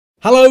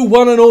Hello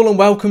one and all and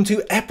welcome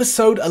to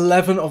episode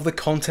 11 of the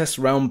Contest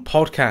Realm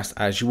podcast.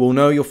 As you all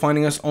know, you're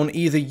finding us on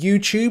either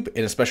YouTube,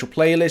 in a special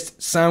playlist,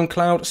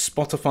 SoundCloud,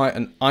 Spotify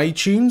and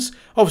iTunes.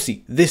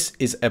 Obviously, this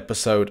is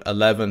episode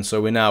 11, so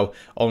we're now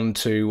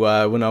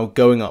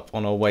going up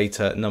on our way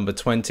to number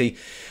 20.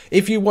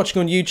 If you're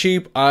watching on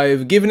YouTube,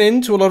 I've given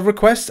in to a lot of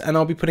requests and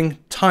I'll be putting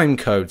time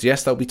codes.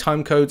 Yes, there'll be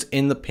time codes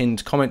in the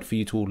pinned comment for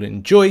you to all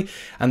enjoy.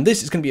 And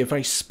this is going to be a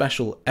very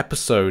special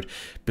episode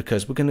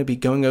because we're going to be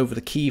going over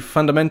the key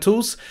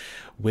fundamentals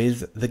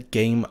with the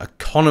game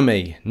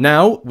economy.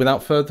 Now,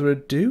 without further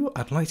ado,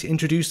 I'd like to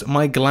introduce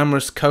my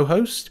glamorous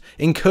co-host,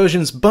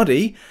 Incursions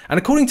buddy, and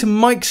according to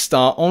Mike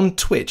Star on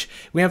Twitch,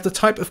 we have the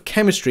type of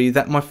chemistry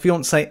that my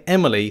fiancée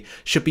Emily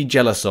should be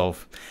jealous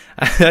of.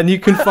 And you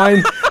can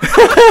find...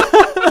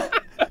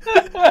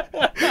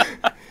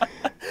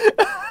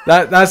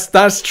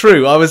 That's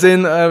true. I was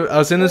in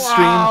a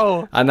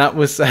stream and that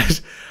was said.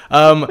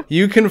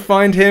 You can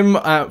find him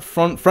at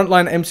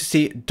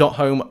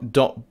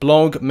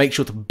frontlinemcoc.home.blog. Make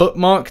sure to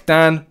bookmark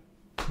Dan.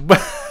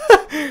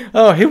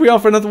 Oh, here we are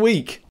for another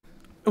week.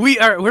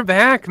 We're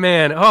back,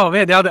 man. Oh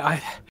man, now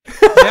I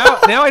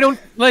don't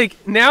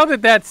now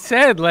that that's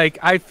said, like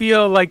I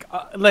feel like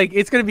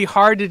it's gonna be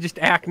hard to just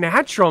act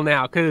natural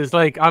now because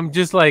I'm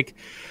just like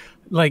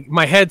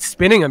my head's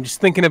spinning. I'm just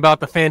thinking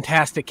about the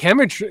fantastic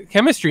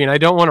chemistry, and I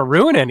don't want to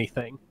ruin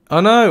anything. I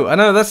know.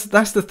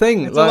 That's the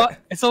thing. It's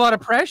a lot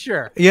of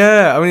pressure.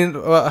 Yeah, I mean,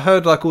 I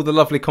heard all the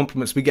lovely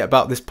compliments we get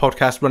about this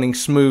podcast running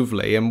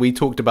smoothly, and we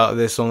talked about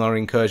this on our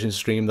Incursion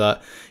stream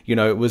that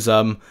it was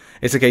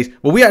it's a case.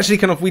 Well, we actually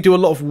we do a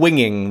lot of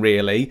winging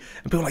really,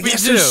 and people are like,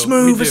 "Yes, it's so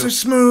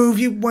smooth.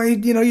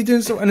 You're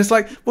doing so," and it's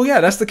like, well,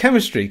 yeah, that's the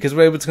chemistry because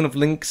we're able to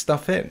link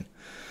stuff in.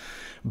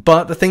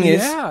 But the thing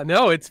is,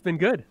 it's been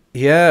good.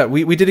 Yeah,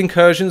 we did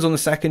Incursions on the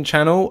second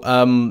channel.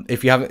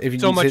 If you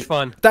so much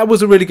fun. That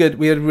was we had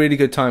a really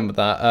good time with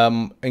that.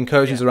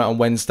 Incursions are out on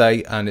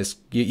Wednesday, and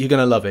you're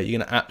gonna love it. You're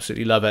gonna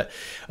absolutely love it.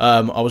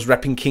 I was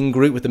repping King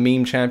Groot with the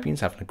meme champions,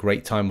 having a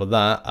great time with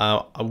that.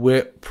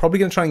 We're probably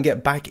gonna try and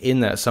get back in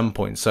there at some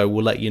point, so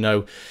we'll let you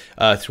know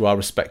through our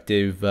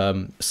respective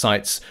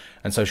sites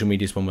and social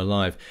medias when we're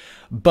live.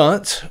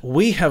 But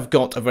we have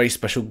got a very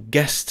special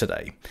guest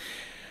today.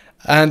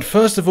 And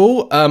first of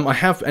all,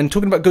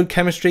 talking about good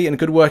chemistry and a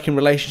good working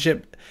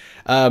relationship,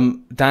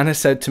 Dan has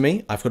said to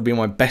me, I've got to be on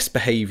my best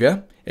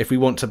behaviour if we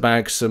want to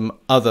bag some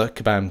other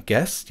Kabam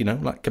guests,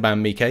 like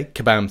Kabam Mike,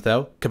 Kabam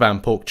Thel,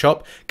 Kabam Pork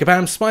Chop,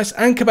 Kabam Spice,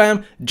 and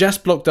Kabam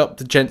just blocked up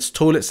the gents'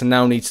 toilets and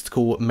now needs to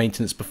call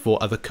maintenance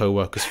before other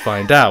co-workers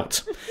find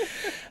out.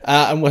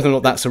 And whether or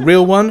not that's a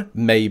real one,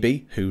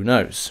 maybe, who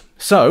knows.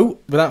 So,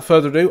 without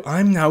further ado,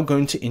 I'm now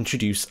going to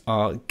introduce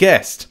our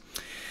guest.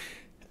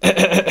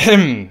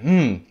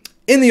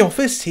 In the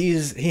office,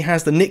 he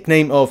has the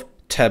nickname of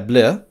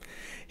Tabler.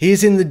 He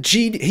is the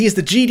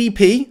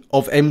GDP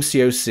of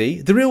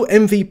MCOC, the real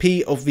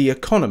MVP of the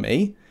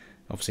economy,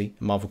 obviously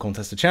Marvel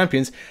Contest of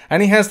Champions,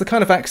 and he has the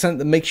kind of accent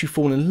that makes you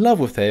fall in love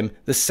with him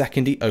the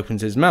second he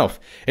opens his mouth.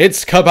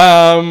 It's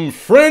Kabam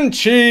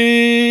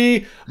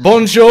Frenchie.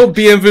 Bonjour,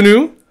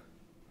 bienvenue.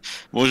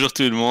 Bonjour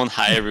tout le monde.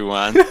 Hi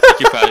everyone. Thank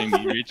you for having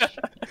me, Rich.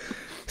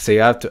 See,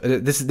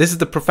 this is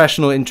the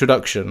professional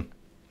introduction.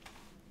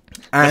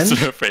 And that's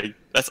perfect.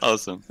 That's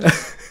awesome.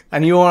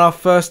 And you are our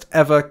first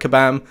ever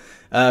Kabam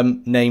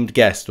named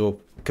guest or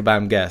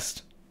Kabam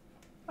guest.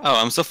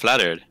 Oh, I'm so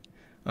flattered.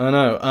 I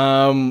know.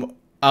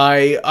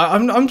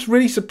 I'm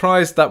really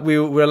surprised that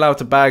we're allowed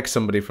to bag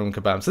somebody from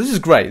Kabam. So this is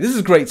great. This is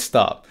a great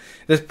start.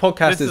 This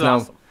podcast is now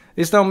awesome.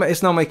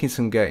 it's now making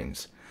some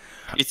gains.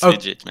 It's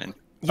legit, man.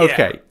 Yeah.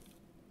 Okay.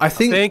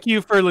 Thank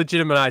you for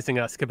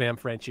legitimizing us, Kabam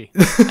Frenchie.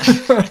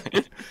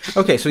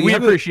 Okay, so we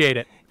appreciate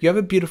it. You have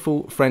a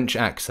beautiful French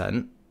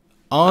accent.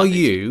 Are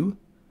you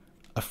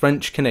a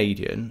French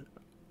Canadian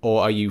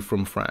or are you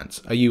from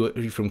France? Are you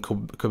from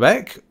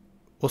Quebec?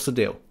 What's the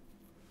deal?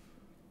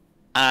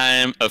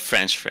 I'm a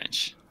French.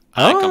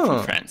 I come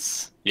from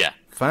France. Yeah.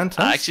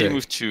 Fantastic. I actually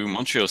moved to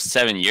Montreal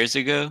 7 years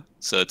ago,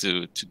 so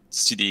to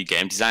study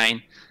game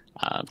design,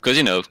 because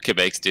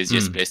Quebec's the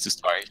easiest place to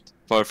start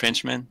for a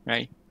Frenchman,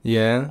 right?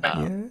 Yeah.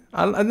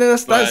 And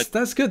that's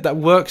good. That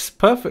works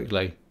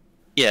perfectly.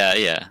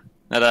 Yeah.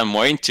 Now that I'm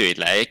more into it,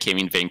 I came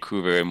in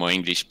Vancouver, a more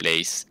English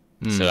place.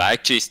 So I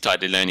actually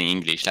started learning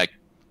English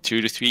 2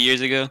 to 3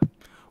 years ago.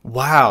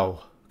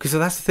 Wow. Because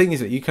that's the thing,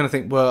 is that you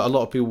think, well, a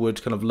lot of people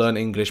would learn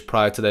English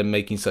prior to them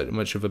making so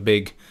much of a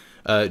big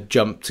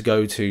jump to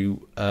go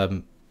to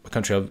a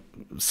country of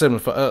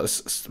similar,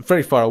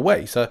 very far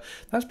away. So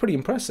that's pretty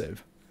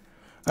impressive.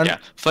 And yeah.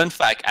 Fun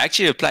fact, I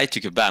actually applied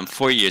to Kabam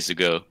 4 years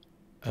ago.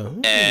 Oh.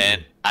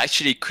 And I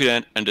actually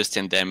couldn't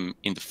understand them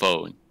in the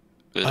phone.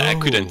 I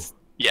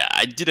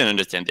didn't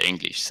understand the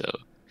English, so...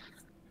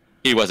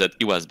 It was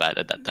bad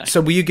at that time.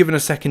 So were you given a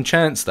second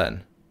chance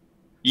then?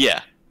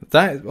 Yeah.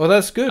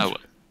 That's good.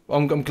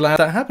 I'm glad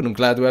that happened. I'm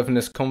glad we're having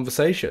this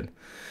conversation.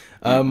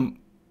 And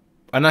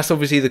that's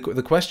obviously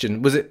the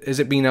question. Has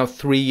it been now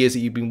 3 years that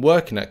you've been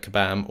working at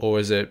Kabam, or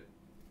has it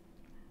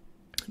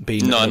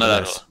been? No,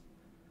 not at all.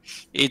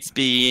 It's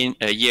been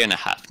a year and a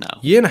half now.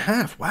 Year and a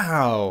half.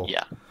 Wow.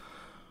 Yeah.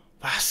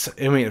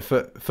 I mean,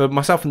 for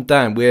myself and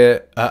Dan,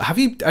 we're have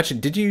you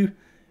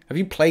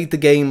played the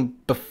game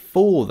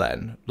before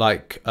then?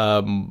 Like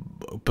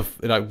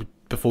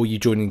before you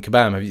joined in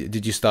Kabam,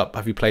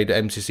 have you played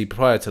at MCC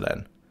prior to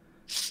then?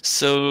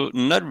 So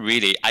not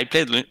really. I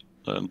played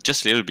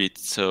just a little bit,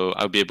 so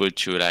I'll be able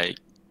to like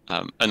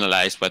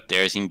analyze what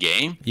there's in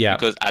game. Yeah.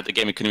 Because as a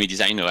game economy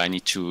designer, I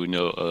need to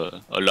know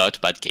a lot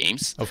about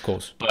games. Of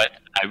course. But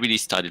I really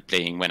started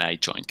playing when I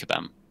joined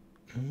Kabam.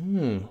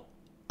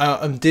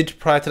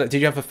 Prior to that, did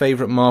you have a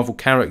favorite Marvel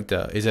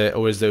character?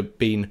 Has there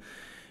been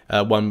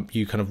one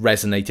you kind of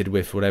resonated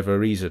with for whatever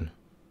reason?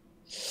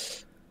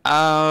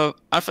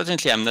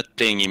 Unfortunately, I'm not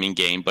playing him in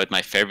game, but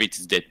my favorite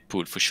is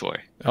Deadpool for sure.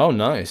 Oh,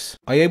 nice.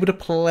 Are you able to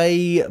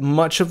play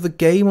much of the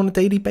game on a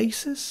daily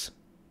basis?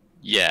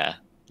 Yeah,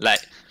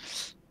 like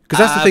because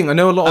that's the thing. I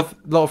know a lot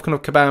of kind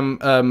of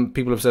Kabam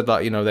people have said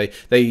that, you know,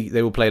 they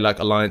will play like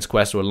Alliance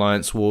Quest or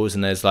Alliance Wars,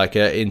 and there's like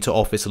a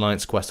inter-office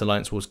Alliance Quest,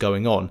 Alliance Wars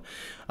going on.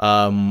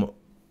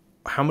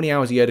 How many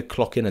hours are you able to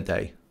clock in a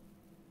day?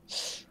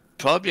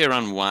 Probably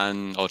around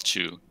 1 or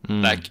 2.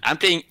 Like I'm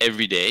playing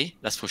every day,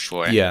 that's for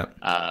sure. Yeah.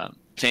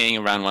 Playing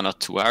around 1 or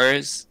 2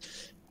 hours.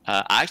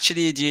 I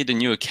actually did a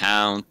new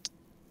account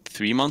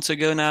 3 months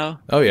ago now.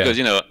 Oh yeah. Because,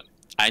 you know,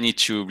 I need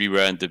to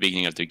rerun the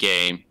beginning of the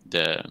game,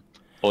 the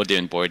audio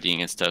onboarding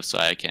and stuff, so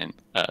I can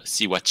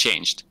see what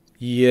changed.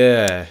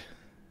 Yeah.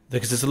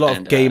 Because there's a lot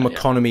of game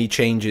economy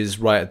changes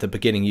right at the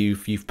beginning.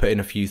 You've put in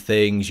a few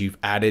things, you've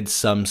added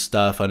some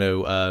stuff. I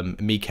know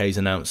Mike's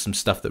announced some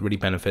stuff that really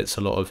benefits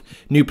a lot of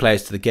new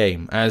players to the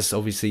game, as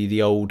obviously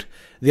the old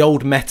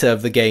meta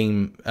of the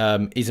game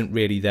isn't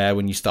really there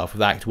when you start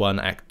with Act 1,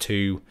 Act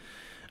 2.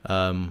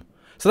 So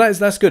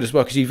that's good as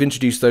well, because you've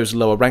introduced those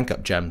lower rank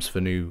up gems for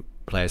new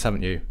players,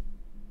 haven't you?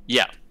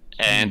 Yeah,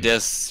 and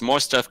there's more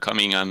stuff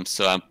coming,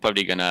 so I'm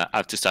probably gonna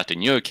have to start a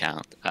new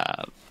account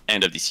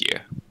end of this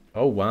year.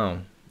 Oh wow.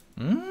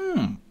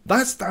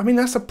 That's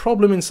a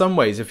problem in some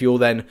ways. If you're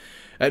then,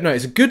 no,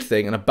 it's a good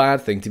thing and a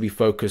bad thing to be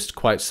focused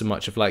quite so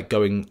much of like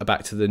going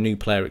back to the new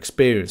player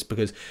experience,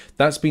 because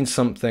that's been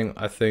something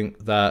I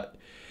think that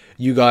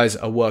you guys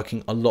are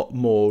working a lot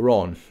more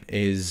on.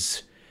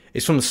 Is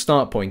from the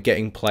start point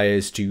getting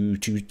players to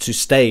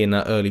stay in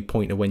that early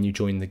point of when you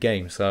join the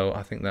game. So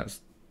I think that's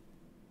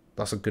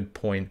a good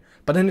point.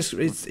 But then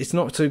it's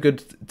not so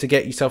good to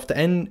get yourself to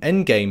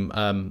end game.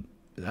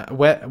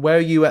 Where are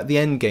you at the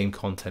end game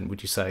content,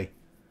 would you say?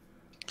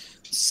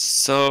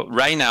 So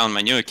right now on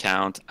my new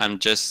account, I'm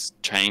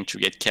just trying to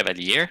get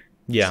Cavalier.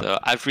 Yeah. So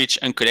I've reached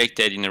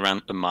uncollected in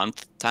around a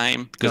month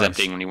time, because I'm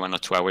playing only 1 or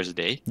 2 hours a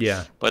day.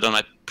 Yeah. But on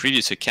my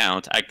previous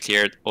account, I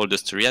cleared all the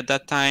story at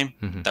that time.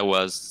 That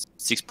was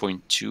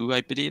 6.2, I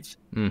believe.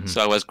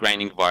 So I was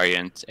grinding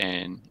Variant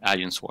and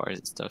Alliance Wars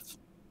and stuff.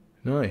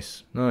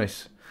 Nice.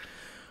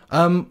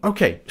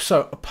 Okay,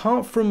 so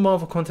apart from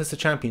Marvel Contest of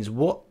Champions,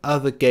 what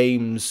other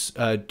games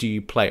do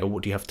you play, or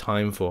what do you have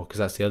time for? Because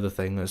that's the other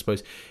thing, I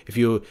suppose. If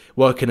you're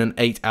working an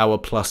 8-hour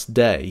plus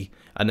day,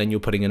 and then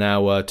you're putting 1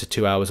 hour to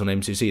 2 hours on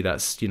MCC,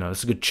 that's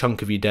a good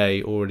chunk of your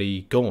day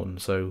already gone.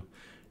 So,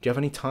 do you have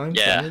any time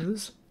for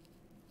others?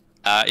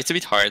 It's a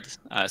bit hard.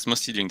 It's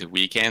mostly during the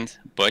weekend,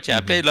 but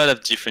I play a lot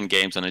of different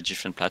games on a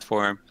different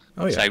platform.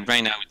 Oh yeah. So like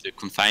right now with the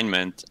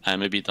confinement,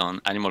 I'm a bit on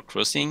Animal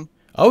Crossing.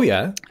 Oh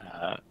yeah.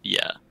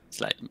 Yeah. It's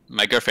like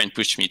my girlfriend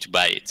pushed me to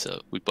buy it, so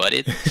we bought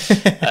it.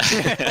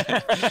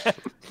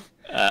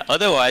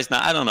 Otherwise, now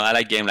I don't know. I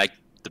like games like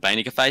The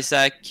Binding of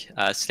Isaac,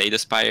 Slay the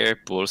Spire,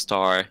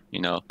 Ballstar,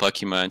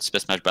 Pokemon, Super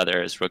Smash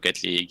Brothers,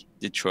 Rocket League,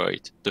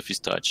 Detroit,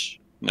 Dofus Touch.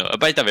 A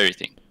bite of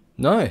everything.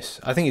 Nice.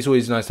 I think it's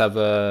always nice to have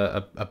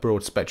a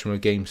broad spectrum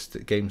of games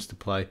to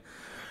play.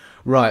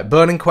 Right,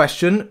 burning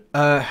question.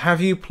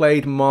 Have you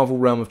played Marvel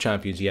Realm of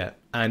Champions yet?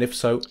 And if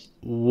so,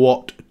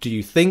 what do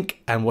you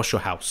think, and what's your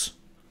house?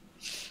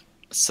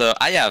 So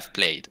I have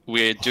played.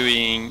 We're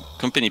doing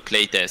company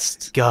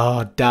playtest.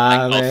 God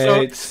damn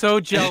it. So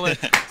jealous.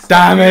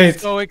 Damn it.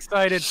 So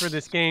excited for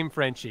this game,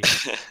 Frenchie.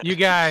 You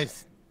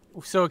guys,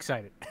 so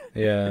excited.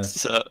 Yeah.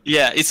 So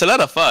yeah, it's a lot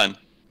of fun,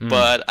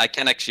 but I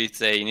can't actually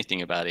say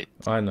anything about it.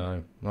 I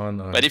know.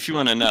 But if you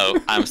want to know,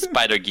 I'm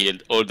Spider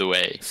Guild all the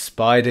way.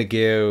 Spider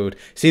Guild.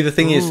 See, the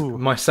thing is,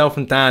 myself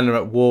and Dan are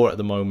at war at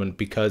the moment,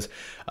 because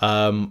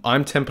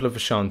I'm Temple of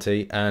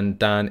Ashanti and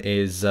Dan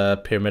is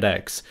Pyramid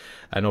X.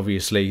 And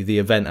obviously, the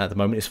event at the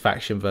moment is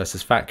faction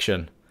versus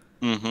faction.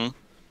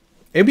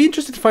 It'd be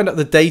interesting to find out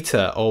the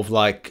data of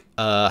like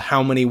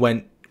how many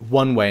went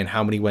one way and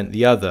how many went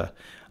the other.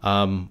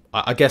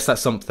 I guess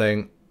that's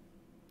something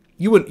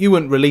you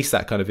wouldn't release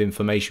that kind of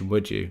information,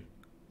 would you?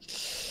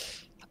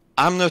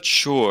 I'm not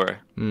sure.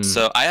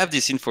 So I have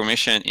this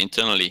information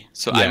internally.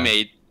 So I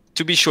made,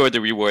 to be sure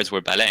the rewards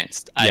were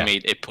balanced, I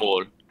made a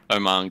poll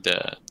among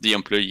the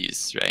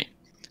employees, right?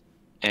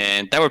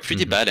 And they were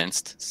pretty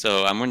balanced.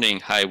 So I'm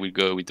wondering how it will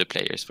go with the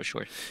players for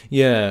sure.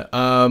 Yeah.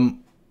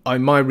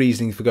 my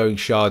reasoning for going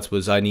shards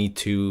was I need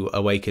to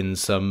awaken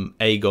some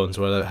Aegons,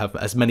 or I have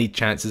as many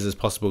chances as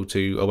possible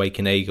to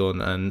awaken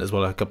Aegon, and as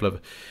well a couple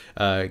of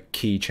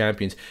key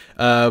champions.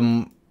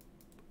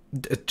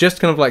 Just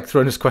kind of like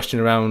throwing this question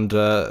around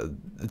the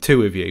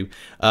two of you.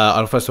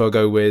 I'll first of all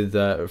go with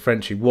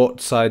Frenchie. What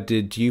side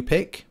did you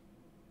pick,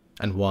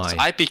 and why? So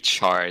I picked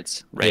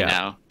shards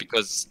now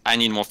because I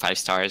need more 5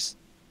 stars.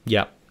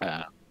 Yeah.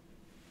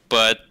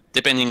 But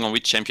depending on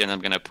which champion I'm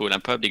gonna pull, I'm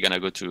probably gonna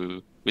go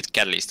with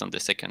Catalyst on the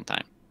second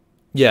time.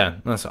 Yeah,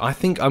 I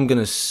think I'm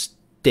gonna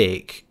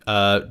stick.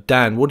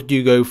 Dan, what did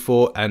you go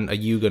for, and are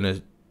you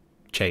gonna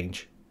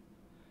change?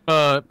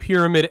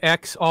 Pyramid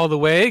X all the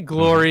way.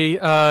 Glory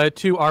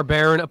to our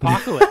Baron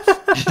Apocalypse.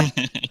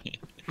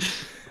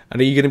 And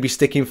are you going to be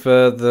sticking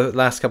for the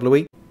last couple of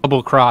weeks?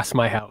 Double cross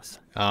my house.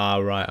 Ah,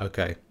 right.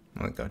 Okay.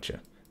 I gotcha.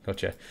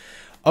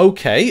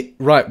 Okay,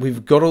 right.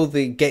 We've got all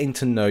the getting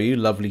to know you,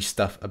 lovely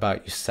stuff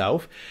about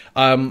yourself.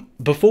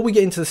 Before we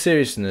get into the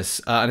seriousness,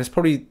 and it's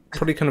probably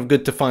kind of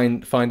good to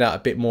find out a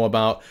bit more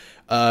about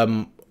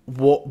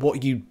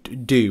what you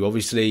do.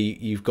 Obviously,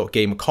 you've got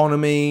game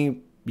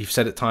economy. You've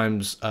said at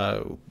times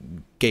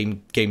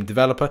game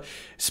developer.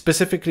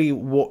 Specifically,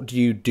 what do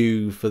you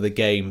do for the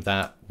game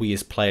that we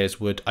as players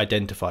would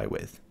identify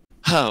with?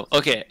 Oh,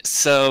 okay.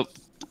 So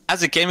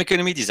as a game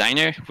economy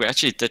designer, we're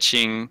actually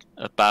touching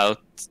about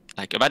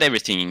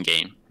everything in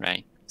game,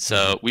 right?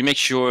 So we make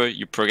sure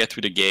you progress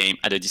through the game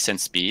at a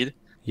decent speed,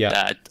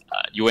 that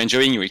you're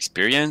enjoying your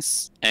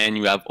experience, and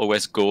you have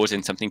always goals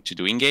and something to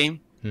do in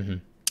game,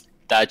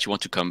 that you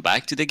want to come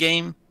back to the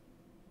game,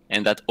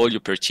 and that all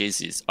your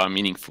purchases are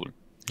meaningful.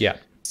 Yeah.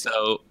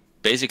 So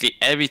basically,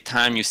 every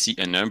time you see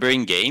a number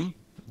in game,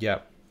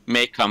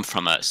 may come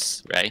from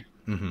us, right?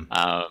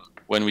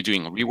 When we're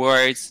doing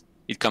rewards,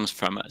 it comes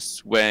from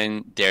us.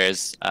 When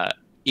there's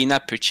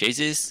in-app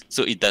purchases,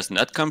 so it does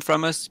not come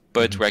from us,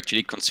 but we're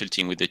actually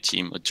consulting with the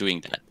team or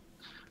doing that.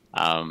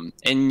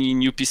 Any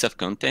new piece of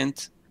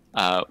content,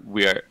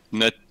 we are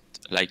not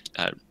like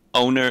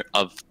owner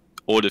of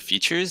all the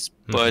features,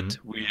 but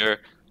we are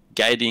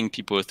guiding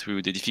people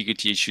through the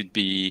difficulty. It should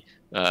be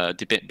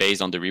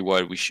based on the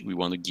reward we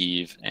want to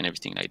give and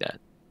everything like that.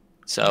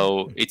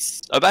 So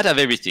it's about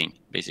everything,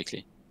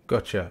 basically.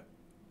 Gotcha.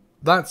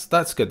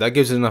 That's good. That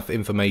gives enough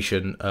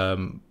information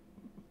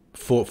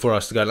for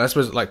us to go. And I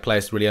suppose like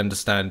players to really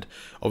understand.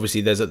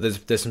 Obviously,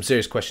 there's some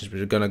serious questions which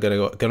we're gonna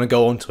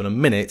go on to in a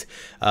minute.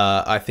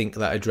 I think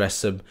that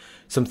address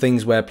some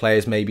things where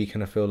players maybe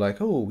kind of feel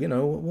like, oh, you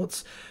know,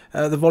 what's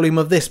the volume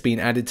of this being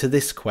added to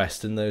this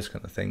quest and those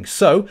kind of things.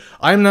 So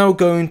I'm now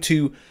going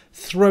to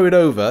throw it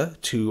over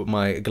to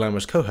my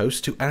glamorous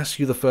co-host to ask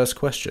you the first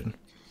question.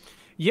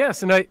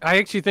 Yes, and I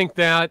actually think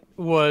that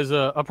was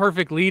a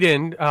perfect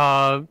lead-in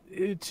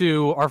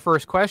to our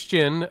first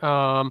question,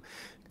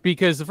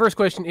 because the first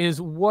question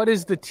is, what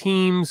is the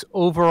team's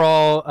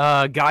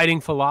overall guiding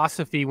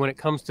philosophy when it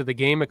comes to the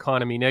game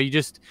economy? Now, you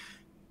just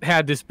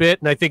had this bit,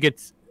 and I think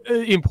it's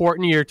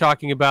important. You're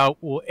talking about,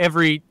 well,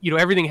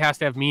 everything has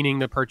to have meaning.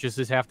 The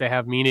purchases have to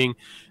have meaning,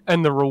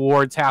 and the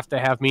rewards have to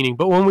have meaning.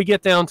 But when we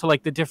get down to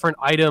like the different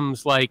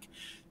items, like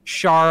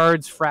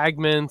shards,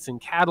 fragments, and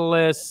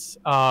catalysts,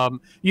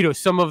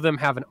 some of them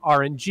have an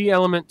RNG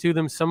element to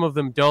them, some of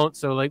them don't.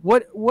 So like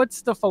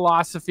what's the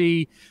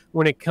philosophy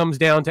when it comes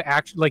down to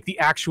the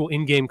actual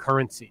in-game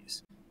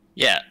currencies?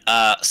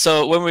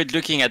 So when we're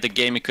looking at the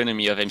game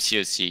economy of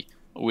MCOC,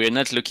 we're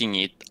not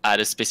looking at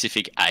a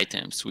specific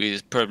items. We're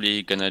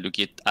probably gonna look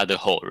at the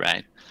whole,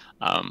 right?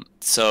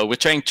 So we're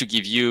trying to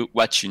give you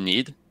what you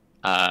need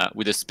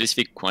with a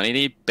specific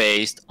quantity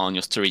based on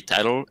your story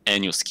title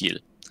and your skill.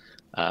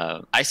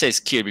 I say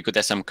skill because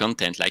there's some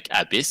content like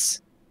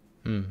Abyss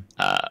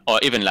or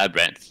even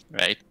Labyrinth,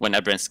 right? When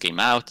Labyrinth came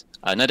out,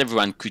 not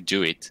everyone could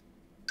do it.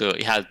 So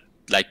it had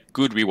like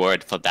good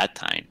reward for that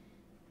time,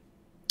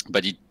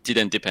 but it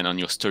didn't depend on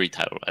your story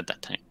title at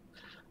that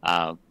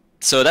time.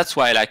 So that's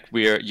why like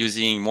we're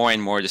using more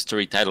and more the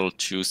story title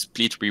to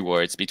split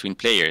rewards between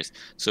players.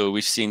 So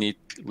we've seen it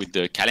with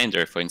the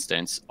calendar, for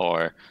instance,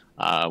 or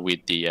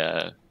with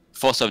the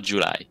 4th of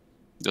July,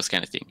 those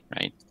kind of thing,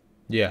 right?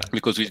 Yeah.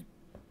 Because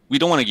we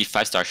don't want to give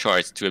 5-star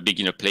shards to a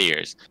beginner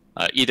players.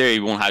 Either he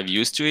won't have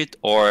used to it,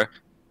 or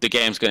the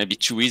game's going to be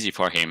too easy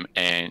for him,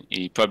 and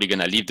he's probably going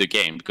to leave the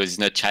game because it's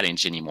not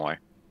challenged anymore.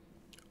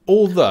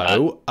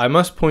 Although, I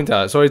must point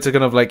out, sorry to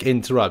kind of like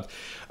interrupt,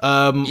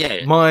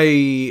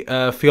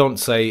 my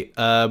fiance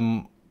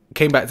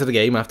came back to the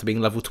game after being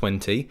level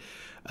 20.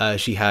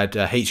 She had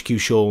HQ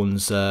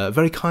Sean's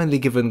very kindly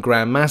given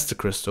Grandmaster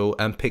Crystal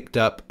and picked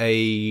up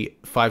a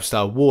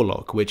 5-star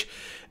Warlock, which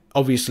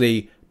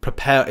obviously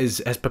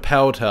has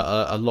propelled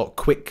her a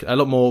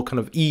lot more kind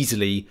of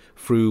easily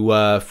through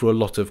a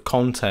lot of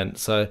content.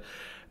 So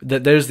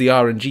there's the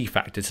RNG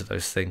factor to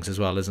those things as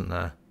well, isn't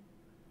there?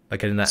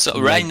 Like in that.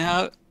 So right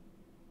now,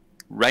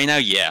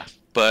 yeah,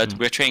 but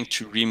we're trying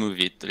to remove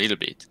it a little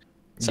bit.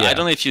 So I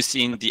don't know if you've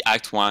seen the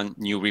Act 1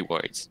 new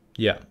rewards.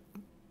 Yeah.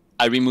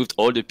 I removed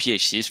all the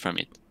PHCs from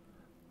it.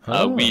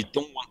 We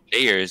don't want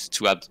players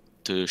to have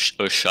a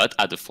shot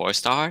at the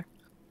 4-star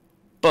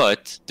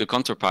But the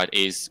counterpart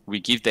is we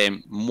give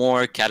them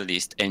more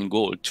catalyst and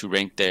gold to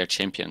rank their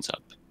champions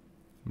up.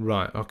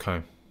 Right,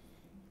 okay.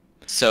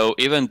 So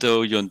even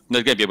though you're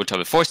not going to be able to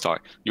have a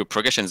 4-star, your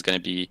progression is going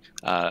to be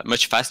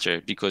much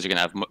faster because you're going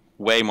to have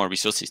way more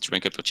resources to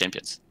rank up your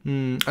champions.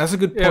 That's a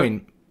good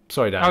point.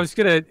 Sorry, Dan. I was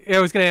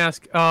gonna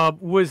ask,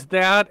 was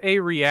that a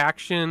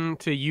reaction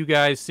to you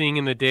guys seeing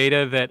in the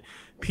data that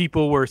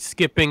people were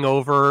skipping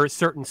over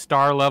certain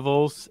star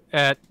levels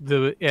at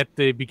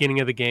the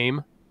beginning of the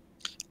game?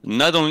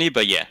 Not only,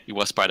 but yeah, it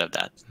was part of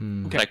that.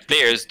 Okay. Like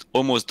players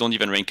almost don't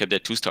even rank up their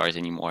 2 stars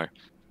anymore.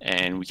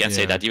 And we can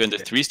say that even the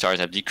 3 stars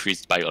have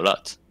decreased by a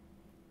lot.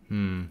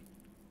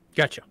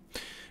 Gotcha.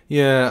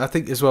 Yeah, I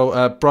think as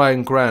well,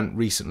 Brian Grant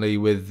recently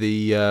with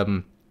the...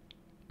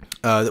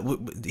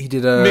 he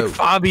did a...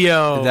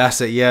 McFabio.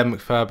 That's it, yeah,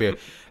 McFabio.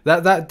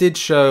 That did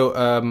show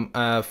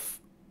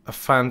a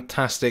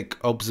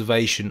fantastic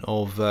observation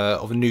of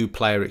a new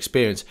player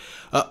experience.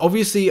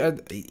 Obviously,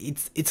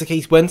 it's a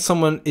case when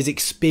someone is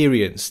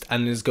experienced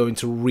and is going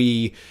to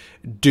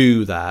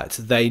redo that,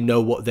 they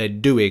know what they're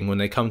doing when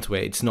they come to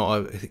it. It's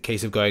not a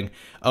case of going,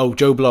 oh,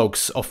 Joe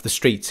Blogs off the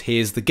streets,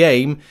 here's the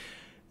game,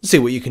 see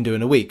what you can do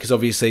in a week, because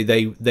obviously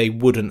they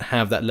wouldn't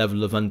have that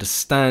level of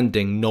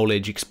understanding,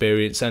 knowledge,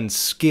 experience and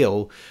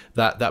skill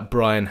that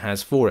Brian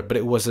has for it. But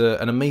it was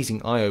an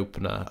amazing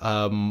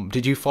eye-opener.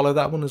 Did you follow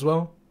that one as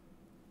well?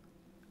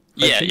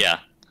 Yeah.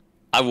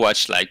 I've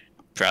watched like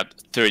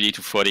perhaps 30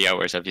 to 40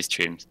 hours of his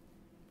streams.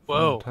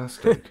 Whoa.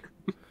 Fantastic.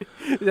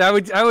 I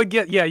would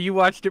get, yeah, you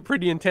watched it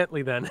pretty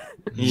intently then.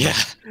 Yeah.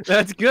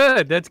 That's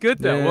good. That's good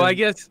though. Yeah. Well,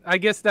 I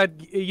guess that,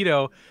 you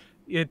know,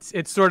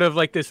 it's sort of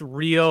like this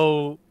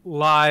real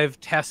live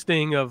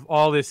testing of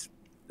all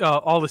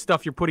the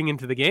stuff you're putting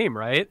into the game,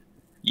 right?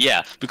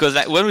 Yeah, because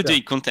like when we're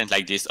doing content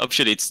like this,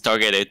 obviously it's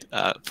targeted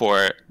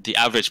for the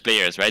average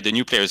players, right? The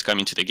new players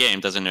coming to the game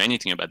doesn't know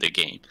anything about the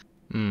game.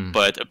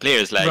 But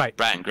players like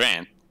Brian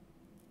Grant,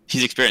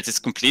 his experience is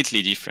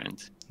completely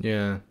different.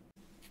 Yeah.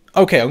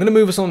 Okay, I'm going to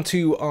move us on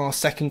to our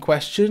second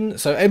question.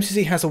 So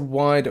MCC has a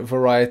wide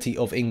variety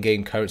of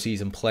in-game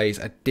currencies and plays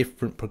at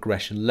different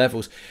progression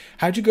levels.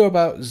 How do you go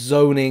about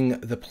zoning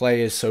the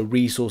players so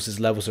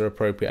resources levels are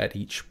appropriate at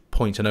each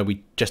point? I know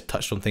we just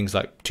touched on things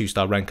like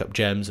 2-star rank up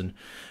gems and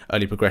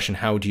early progression.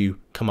 How do you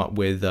come up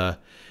with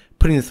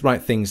putting the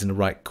right things in the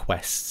right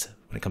quests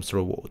when it comes to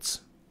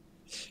rewards?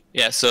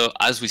 Yeah, so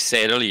as we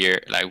said earlier,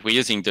 like we're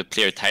using the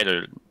player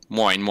title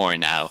more and more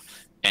now,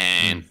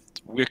 and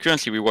we're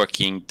currently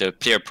reworking the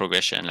player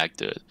progression, like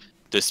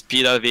the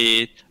speed of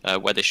it,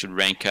 what they should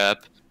rank up,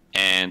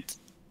 and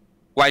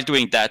while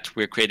doing that,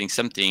 we're creating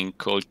something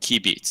called key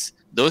bits.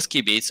 Those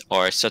key bits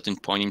are a certain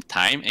point in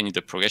time and in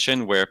the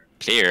progression where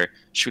player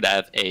should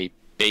have a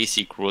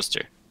basic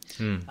roster.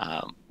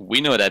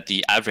 We know that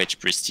the average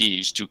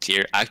prestige to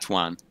clear Act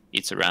 1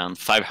 is around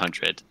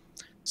 500.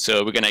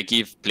 So we're going to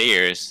give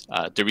players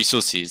the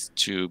resources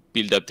to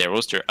build up their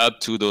roster up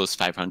to those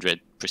 500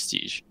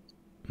 prestige.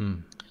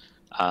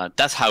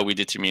 That's how we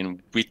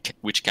determine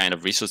which kind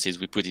of resources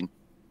we put in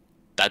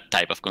that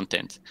type of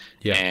content.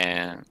 Yeah.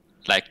 And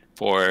like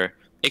for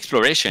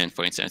exploration,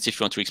 for instance, if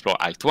you want to explore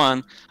Act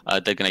 1,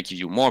 they're going to give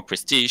you more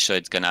prestige, so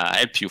it's going to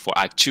help you for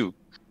Act 2.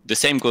 The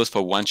same goes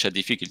for one-shot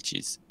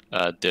difficulties,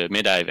 the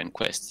meta event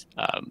quests.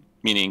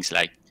 Meaning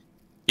like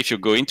if you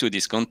go into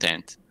this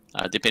content,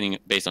 depending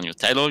based on your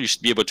title, you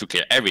should be able to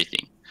clear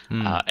everything.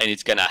 And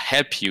it's going to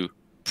help you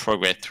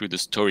progress through the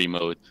story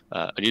mode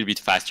a little bit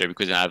faster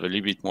because you have a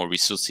little bit more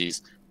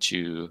resources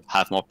to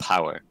have more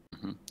power.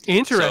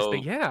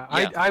 Interesting. So, yeah.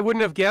 I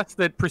wouldn't have guessed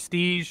that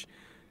prestige.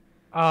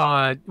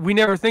 We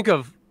never think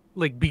of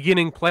like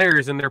beginning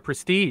players and their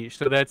prestige.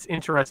 So that's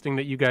interesting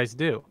that you guys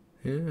do.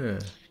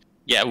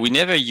 Yeah, we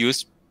never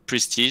used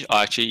prestige or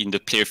actually in the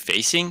player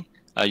facing.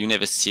 You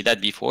never see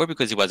that before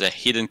because it was a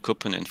hidden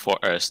component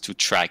for us to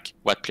track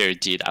what player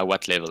did at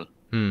what level.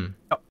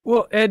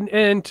 Well,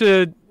 and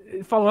to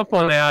follow up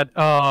on that,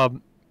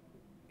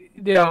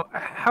 you know,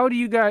 how do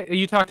you guys?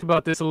 You talked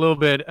about this a little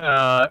bit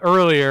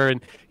earlier,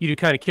 and you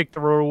kind of kicked the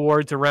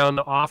rewards around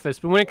the office.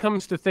 But when it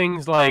comes to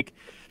things like,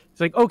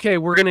 it's like, okay,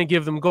 we're going to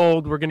give them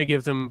gold, we're going to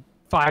give them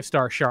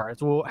 5-star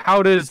shards. Well,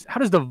 how does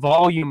the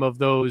volume of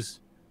those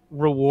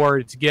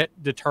rewards get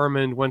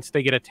determined once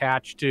they get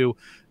attached to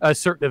a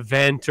certain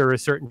event or a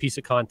certain piece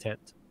of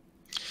content?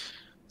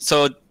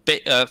 So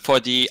for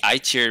the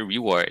I-tier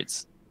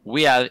rewards,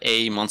 we have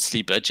a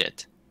monthly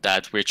budget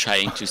that we're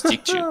trying to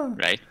stick to,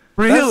 right?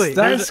 Really?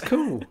 That's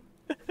cool.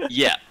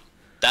 Yeah,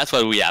 that's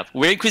what we have.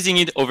 We're increasing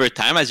it over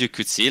time, as you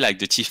could see, like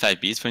the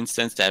T5Bs, for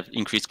instance, they have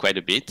increased quite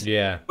a bit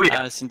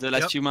since the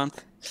last few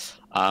months.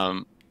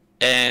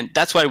 And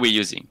that's what we're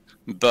using.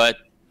 But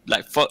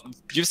like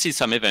you see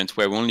some events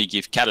where we only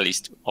give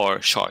catalyst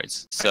or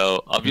shards.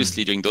 So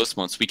obviously during those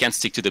months, we can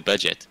stick to the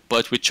budget,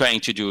 but we're trying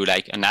to do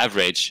like an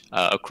average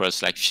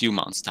across like few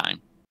months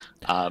time.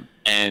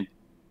 And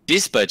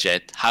this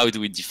budget, how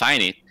do we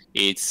define it?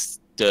 It's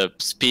the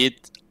speed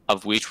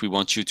of which we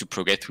want you to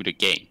progress through the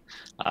game.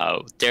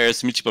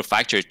 There's multiple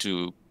factors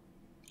to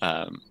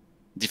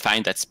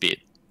define that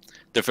speed.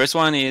 The first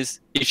one is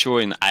if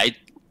you're in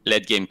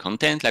late game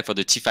content, like for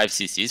the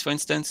T5CCs, for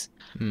instance.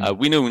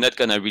 We know we're not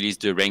going to release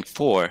the rank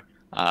 4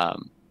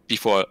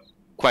 before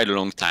quite a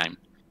long time.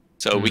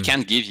 So we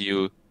can't give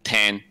you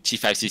 10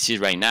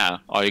 T5CCs right now,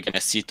 or you're going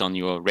to sit on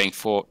your rank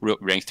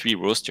 3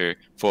 roster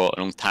for a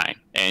long time,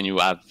 and you're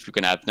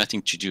going to have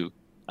nothing to do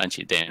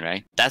until then,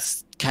 right?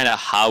 That's kind of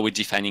how we're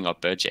defining our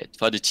budget.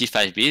 For the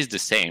T5B, it's the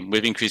same.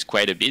 We've increased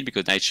quite a bit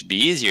because now it should be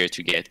easier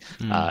to get,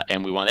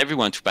 and we want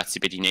everyone to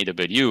participate in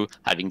AW,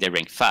 having their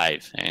rank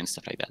 5 and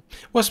stuff like that.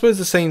 Well, I suppose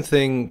the same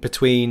thing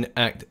between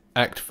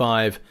Act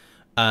 5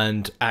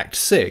 and Act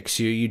 6.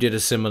 You did a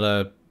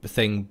similar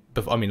thing.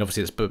 I mean,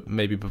 obviously it's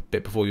maybe a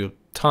bit before your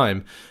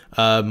time,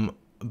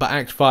 but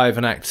Act 5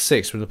 and Act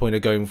 6, from the point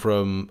of going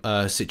from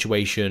a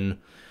situation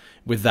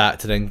with that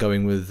to then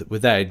going with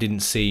that, I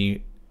didn't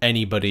see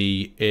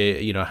anybody,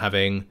 you know,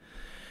 having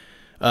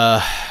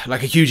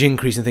like a huge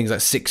increase in things like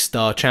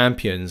 6-star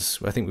champions.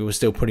 I think we were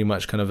still pretty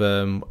much kind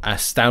of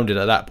astounded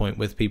at that point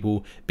with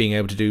people being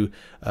able to do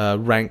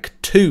rank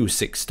 2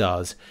 6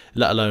 stars,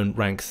 let alone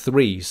rank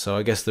 3. So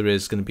I guess there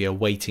is going to be a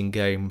waiting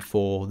game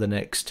for the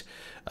next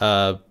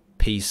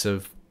piece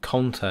of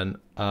content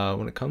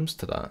when it comes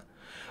to that.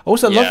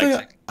 Also,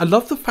 I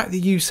love the fact that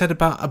you said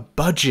about a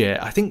budget.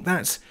 I think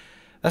that's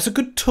a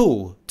good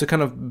tool to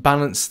kind of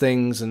balance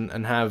things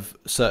and have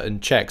certain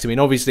checks. I mean,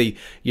 obviously,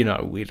 you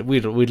know,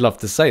 we'd love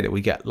to say that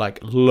we get like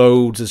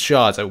loads of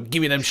shards. So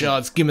give me them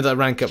shards, give me that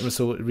rank up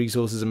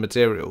resources and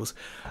materials.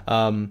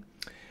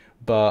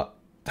 But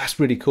that's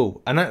really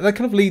cool, and that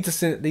kind of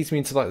leads me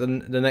into like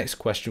the next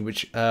question,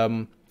 which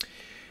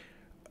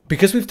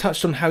because we've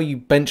touched on how you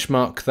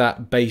benchmark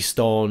that based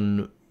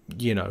on,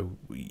 you know,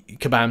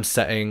 Kabam's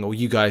setting, or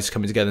you guys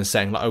coming together and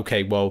saying like,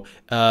 okay, well,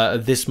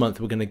 this month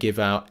we're going to give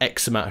out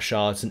X amount of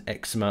shards and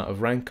X amount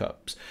of rank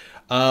ups.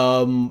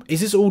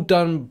 Is this all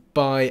done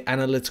by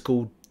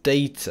analytical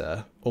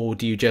data, or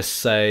do you just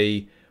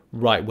say,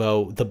 right,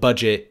 well, the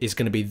budget is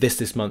going to be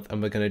this month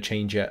and we're going to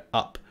change it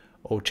up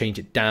or change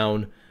it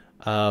down?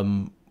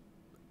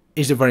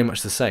 Is it very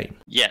much the same?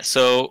 Yeah,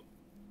 so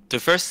the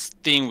first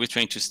thing we're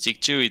trying to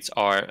stick to is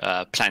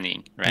our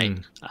planning, right?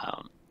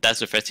 That's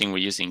the first thing we're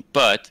using.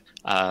 But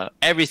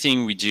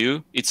everything we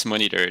do, it's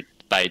monitored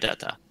by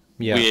data.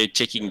 Yeah. We're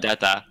checking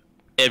data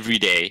every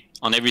day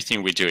on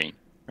everything we're doing,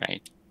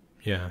 right?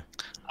 Yeah.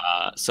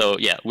 So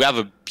yeah, we have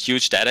a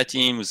huge data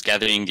team who's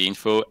gathering the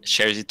info,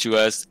 shares it to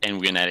us,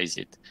 and we analyze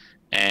it.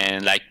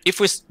 And like, if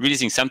we're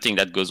releasing something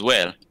that goes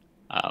well,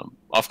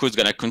 of course,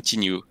 we're gonna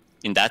continue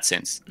in that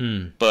sense.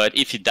 But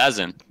if it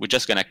doesn't, we're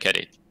just gonna cut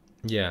it.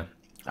 Yeah.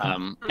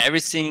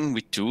 Everything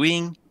we're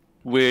doing,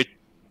 we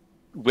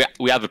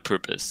have a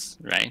purpose,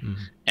 right?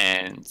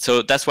 And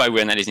so that's why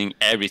we're analyzing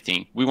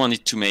everything. We want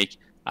it to make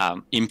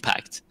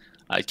impact.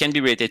 It can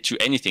be related to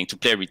anything, to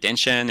player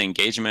retention,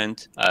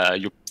 engagement,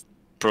 your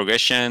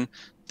progression,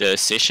 the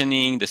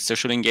sessioning, the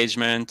social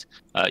engagement,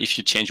 if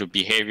you change your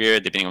behavior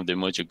depending on the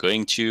mode you're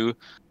going to,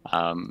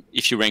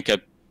 if you rank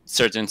up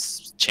certain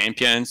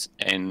champions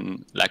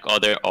and like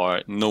other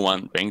or no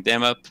one ranked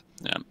them up,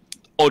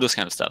 all those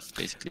kind of stuff,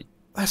 basically.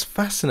 That's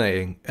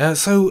fascinating.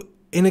 So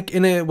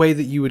in a way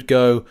that you would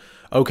go,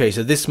 okay,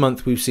 so this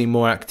month we've seen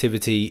more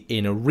activity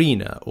in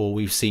arena, or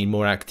we've seen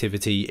more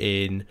activity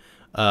in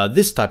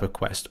this type of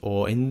quest,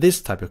 or in this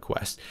type of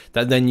quest,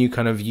 that then you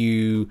kind of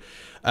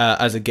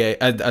as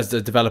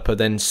the developer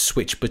then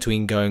switch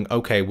between going,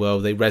 okay,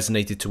 well, they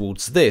resonated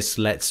towards this,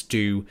 let's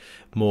do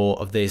more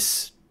of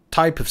this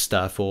type of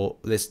stuff, or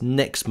this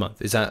next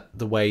month. Is that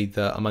the way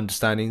that I'm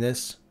understanding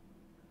this?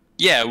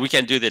 Yeah, we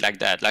can do it like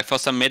that. Like for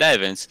some meta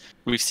events,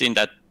 we've seen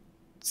that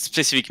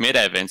specific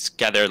meta events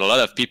gathered a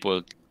lot of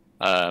people.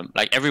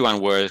 Like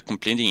everyone were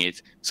completing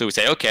it. So we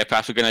say, okay,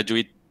 perhaps we're going to do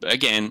it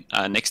again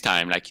next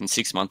time, like in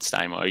 6 months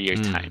time or a year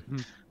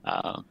time.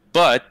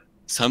 But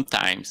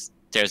sometimes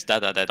there's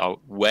data that are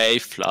way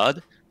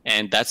flawed.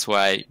 And that's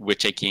why we're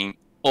checking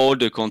all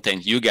the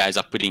content you guys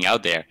are putting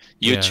out there,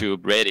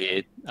 YouTube,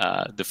 Reddit,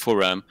 the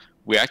forum.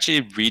 We're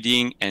actually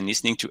reading and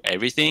listening to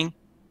everything.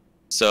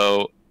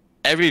 So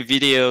every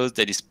video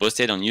that is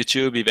posted on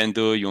YouTube, even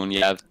though you only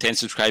have 10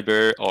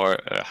 subscribers or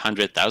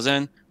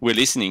 100,000, we're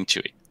listening to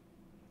it.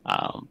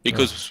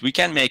 Because we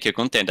can make a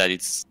content that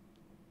it's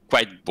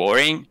quite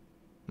boring,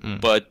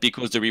 but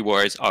because the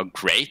rewards are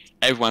great,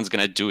 everyone's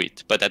going to do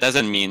it. But that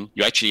doesn't mean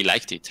you actually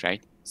liked it,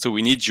 right? So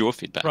we need your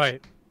feedback.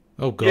 Right.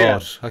 Oh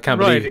God, I can't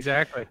believe. Right,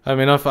 exactly. I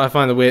mean, I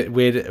find the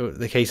weird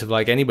the case of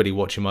like anybody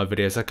watching my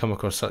videos, I come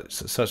across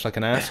such like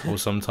an asshole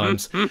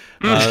sometimes.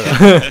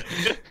 Yeah,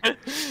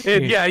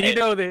 you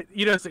know that.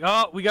 You know, it's like,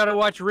 oh, we gotta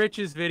watch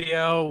Rich's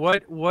video.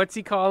 What's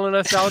he calling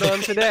us out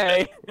on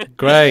today?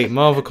 Great,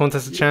 Marvel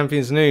Contest of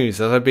Champions news.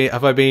 Have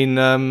I been?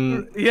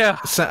 Yeah.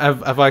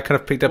 Have I kind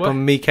of picked up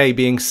on Mike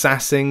being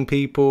sassing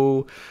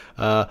people?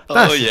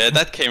 Oh yeah,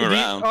 that came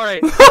around. All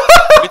right. We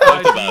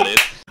talked about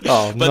it.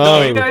 Oh but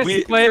no! You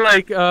guys play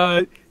like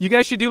you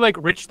guys should do like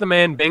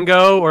RichTheMan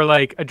bingo, or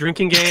like a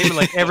drinking game.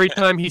 Like every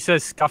time he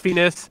says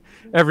scuffiness,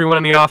 everyone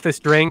in the office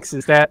drinks.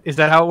 Is that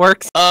how it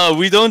works?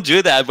 We don't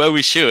do that, but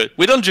we should.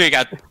 We don't drink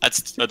at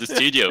the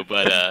studio,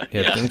 but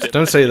yeah.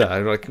 Don't say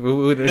that. Like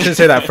we shouldn't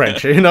say that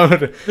French, you know.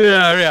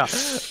 Yeah.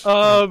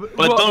 But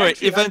well, don't worry.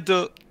 Even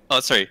though, I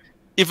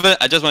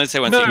just want to say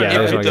one thing.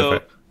 Even though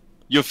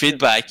your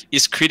feedback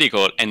is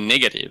critical and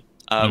negative,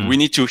 we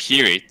need to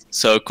hear it.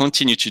 So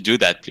continue to do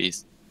that,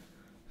 please.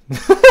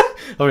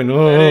 Oh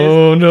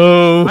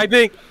no! I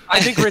think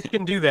Rich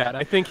can do that.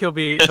 I think he'll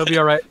be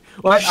all right.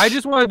 Well, I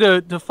just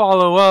wanted to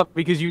follow up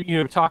because you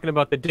know talking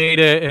about the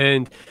data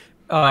and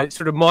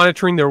sort of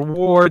monitoring their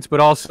rewards, but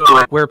also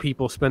like where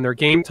people spend their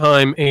game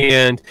time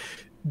and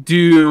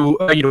do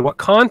you know what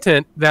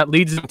content that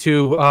leads them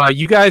to.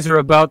 You guys are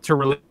about to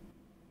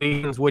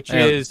release, which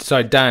is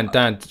sorry, Dan.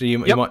 You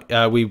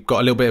might, we've got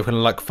a little bit of kind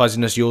of like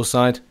fuzziness your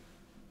side.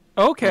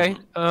 Okay.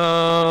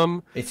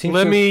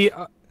 Let me.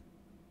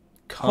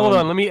 Hold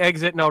on, let me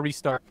exit and I'll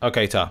restart.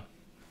 Okay, Tar.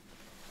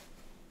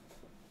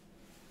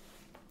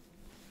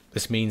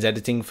 This means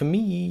editing for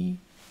me.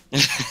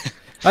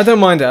 I don't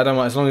mind it. I don't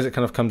mind as long as it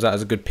kind of comes out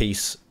as a good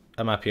piece.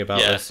 I'm happy about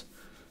this.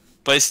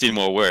 But it's still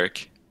more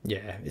work.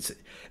 Yeah, it's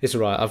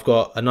alright. I've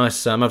got a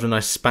nice. I'm having a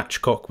nice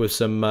spatchcock with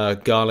some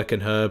garlic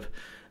and herb,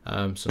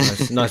 some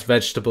nice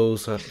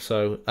vegetables.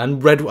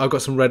 And red. I've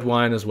got some red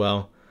wine as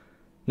well.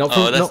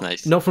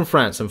 Nice. Not from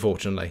France,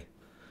 unfortunately.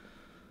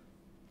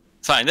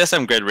 Fine, there's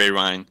some great red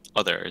wine.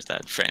 Others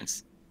that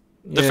France.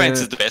 The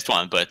France is the best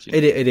one, but you know.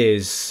 It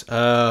is. What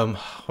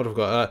have I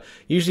got?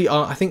 Usually,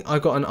 I think I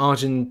got an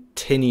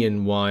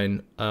Argentinian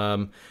wine. I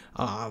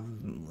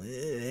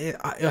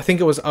think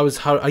it was.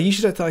 I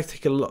usually have to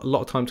take a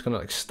lot of time to kind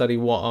of like study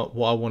what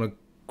I want to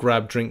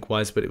grab drink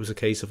wise, but it was a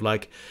case of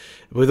like,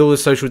 with all the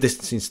social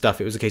distancing stuff,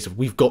 it was a case of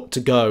we've got to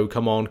go.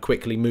 Come on,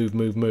 quickly,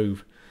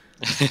 move.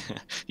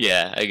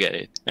 Yeah, I get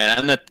it. And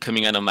I'm not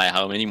coming out of my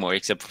home anymore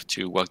except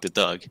to walk the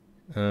dog.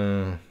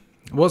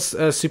 What's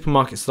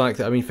supermarkets like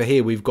that? I mean, for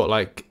here we've got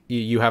like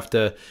you have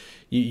to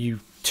you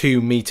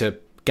 2 meter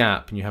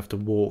gap and you have to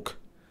walk.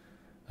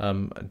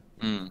 You're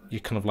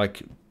kind of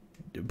like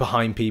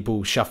behind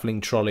people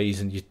shuffling trolleys,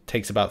 and it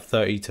takes about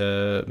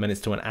 30 minutes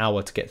to an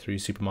hour to get through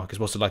supermarkets.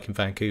 What's it like in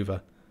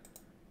Vancouver?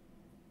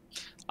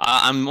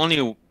 I'm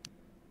only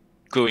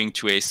going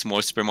to a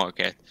small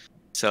supermarket,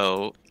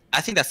 so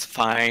I think that's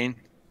fine.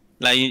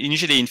 Like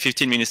usually in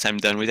 15 minutes I'm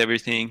done with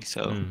everything.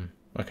 So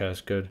okay, that's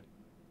good.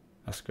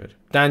 That's good.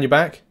 Dan, you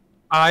back?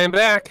 I am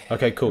back.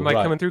 Okay, cool. Am I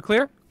coming through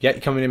clear? Yeah,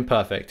 you're coming in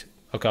perfect.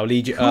 Okay, I'll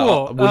lead you.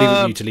 Cool. We'll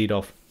leave you to lead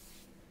off.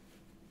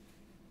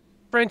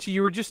 Frenchie,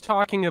 you were just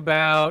talking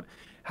about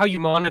how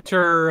you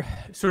monitor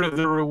sort of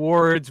the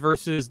rewards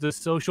versus the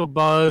social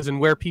buzz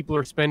and where people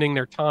are spending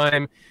their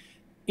time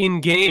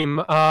in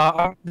game.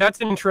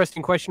 That's an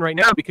interesting question right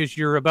now because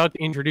you're about to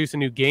introduce a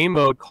new game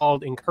mode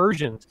called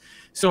Incursions.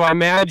 So I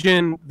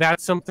imagine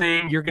that's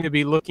something you're going to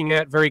be looking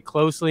at very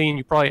closely, and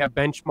you probably have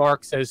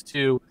benchmarks as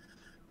to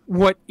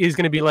what is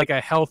going to be like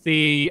a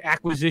healthy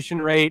acquisition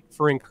rate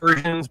for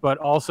Incursions, but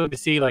also to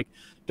see like,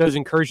 does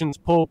Incursions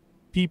pull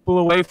people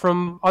away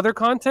from other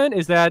content?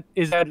 Is that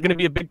going to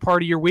be a big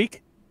part of your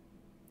week?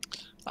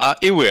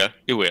 It will.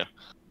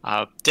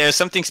 There's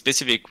something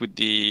specific with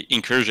the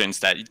Incursions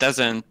that it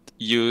doesn't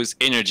use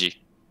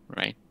energy,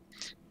 right?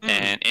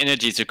 And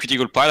energy is a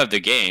critical part of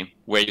the game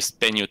where you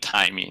spend your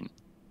time in.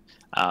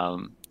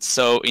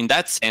 So in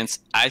that sense,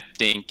 I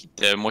think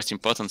the most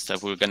important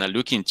stuff we're going to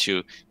look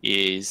into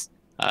is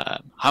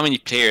how many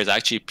players are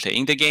actually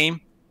playing the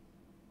game,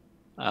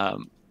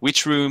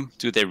 which room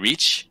do they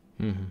reach,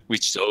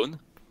 which zone,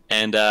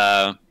 and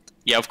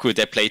of course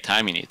their play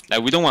time in it.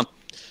 Like we don't want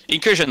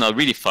Incursions are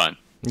really fun.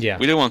 Yeah,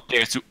 we don't want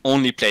players to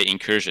only play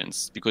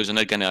Incursions because you're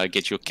not gonna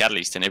get your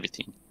catalyst and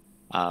everything.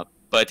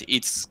 But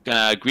it's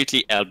gonna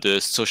greatly help the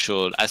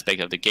social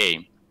aspect of the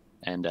game,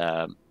 and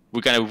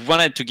we're gonna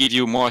wanted to give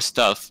you more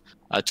stuff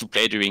to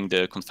play during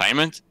the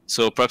confinement.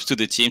 So props to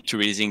the team to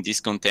releasing this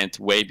content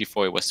way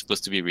before it was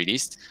supposed to be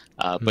released.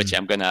 But yeah,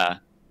 I'm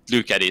gonna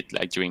look at it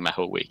like during my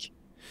whole week.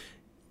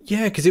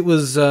 Yeah, because it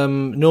was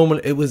normal.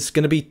 It was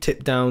going to be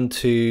tipped down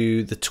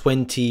to the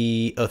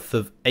 20th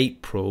of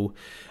April.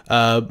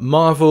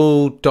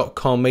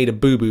 Marvel.com made a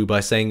boo-boo by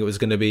saying it was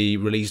going to be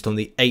released on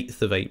the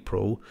 8th of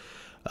April.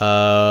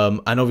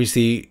 And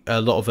obviously,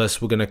 a lot of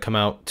us were going to come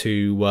out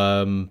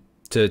to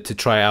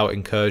try out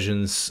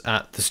Incursions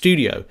at the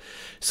studio.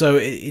 So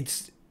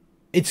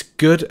it's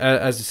good,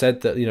 as I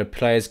said, that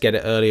players get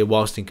it earlier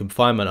whilst in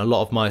confinement. A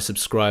lot of my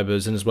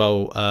subscribers, and as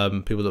well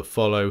people that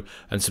follow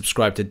and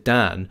subscribe to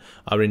Dan,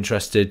 are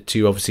interested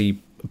to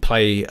obviously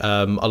play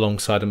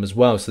alongside him as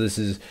well. So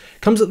this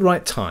comes at the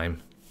right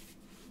time.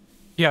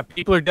 Yeah,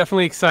 people are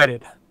definitely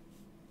excited.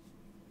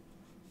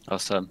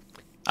 Awesome.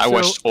 I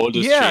watched all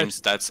the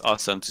streams. That's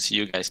awesome to see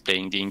you guys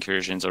playing the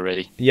Incursions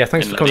already. Yeah,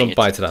 thanks for coming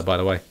by to that, by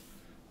the way.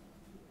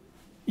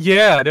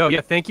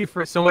 Yeah, thank you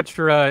so much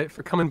for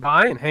coming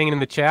by and hanging in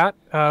the chat.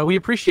 We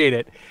appreciate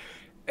it.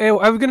 And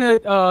I'm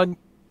gonna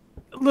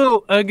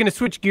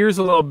switch gears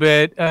a little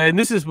bit, and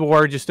this is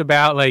more just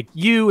about like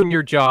you and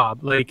your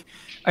job. Like,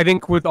 I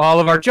think with all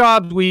of our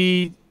jobs,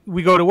 we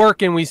we go to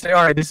work and we say,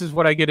 all right, this is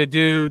what I get to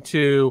do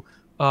to,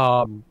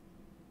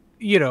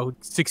 you know,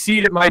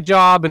 succeed at my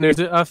job. And there's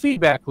a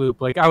feedback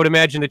loop. Like I would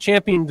imagine the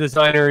champion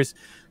designers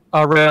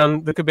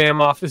around the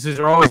Kabam offices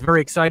are always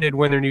very excited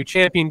when their new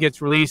champion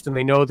gets released, and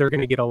they know they're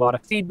going to get a lot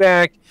of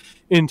feedback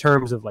in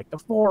terms of like the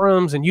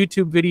forums and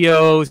YouTube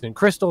videos and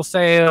crystal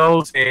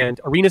sales and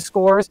arena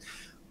scores.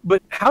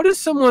 But how does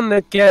someone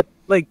that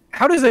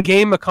how does a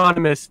game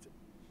economist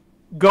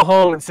go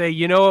home and say,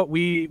 you know what,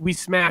 we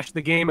smashed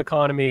the game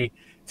economy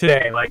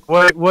today? Like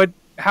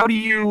how do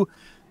you,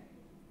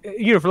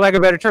 you know, for lack of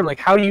a better term, like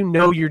how do you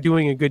know you're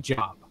doing a good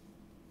job?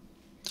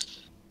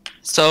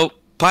 So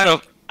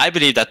I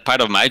believe that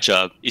part of my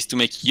job is to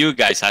make you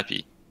guys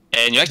happy.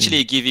 And you're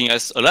actually giving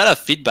us a lot of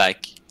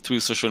feedback through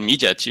social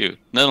media too.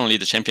 Not only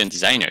the champion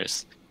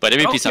designers, but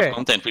every piece of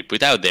content we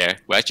put out there,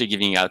 we're actually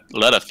giving out a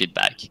lot of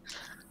feedback.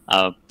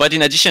 But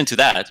in addition to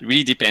that, it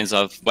really depends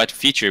on what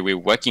feature we're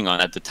working on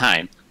at the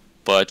time.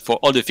 But for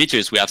all the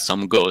features, we have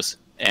some goals.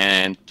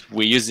 And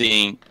we're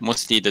using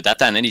mostly the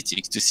data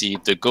analytics to see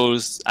if the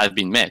goals have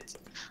been met.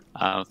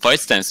 For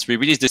instance, we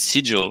released the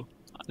schedule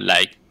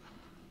like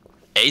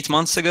 8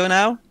 months ago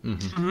now.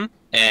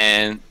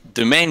 And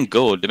the main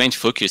goal, the main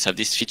focus of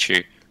this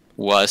feature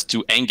was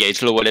to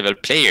engage lower level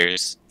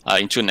players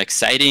into an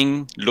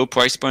exciting low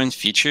price point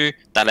feature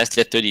that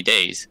lasted 30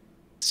 days.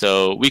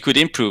 So we could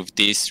improve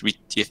this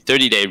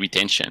 30-day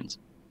retention,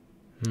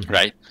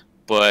 right?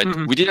 But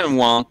we didn't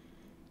want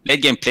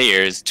late game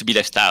players to be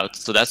left out.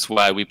 So that's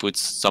why we put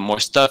some more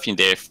stuff in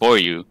there for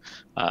you.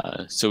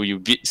 So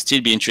you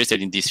still be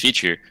interested in this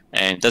feature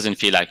and it doesn't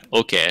feel like,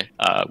 okay,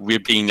 we're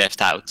being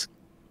left out.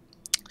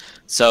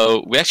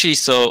 So we actually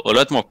saw a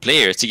lot more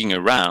players sticking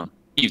around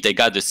if they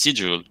got the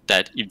schedule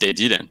than if they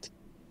didn't.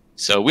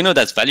 So we know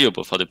that's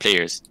valuable for the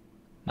players.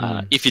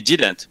 If it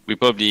didn't, we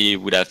probably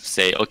would have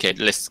said, okay,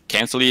 let's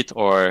cancel it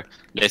or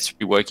let's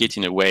rework it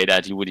in a way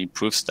that it would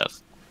improve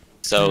stuff.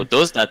 So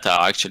those data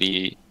are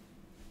actually,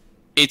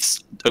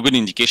 it's a good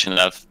indication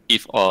of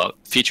if our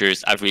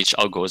features have reached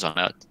our goals or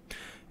not.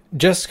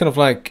 Just kind of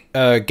like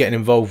getting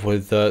involved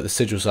with the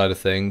sigil side of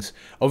things.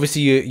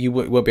 Obviously, you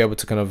won't be able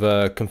to kind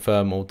of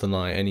confirm or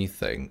deny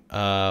anything.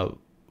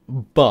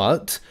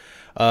 But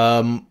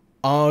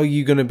are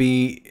you going to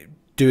be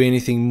doing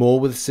anything more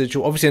with the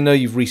sigil? Obviously, I know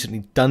you've recently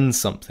done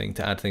something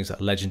to add things like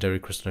legendary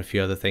crystal and a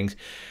few other things.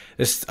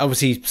 There's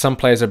obviously some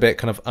players are a bit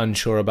kind of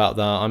unsure about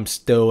that. I'm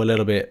still a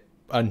little bit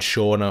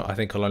unsure, and I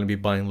think I'll only be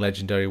buying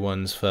legendary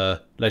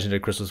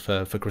crystals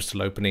for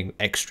crystal opening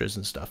extras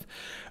and stuff.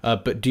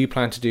 But do you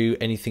plan to do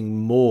anything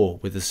more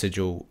with the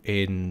sigil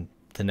in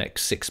the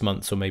next 6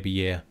 months or maybe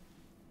year?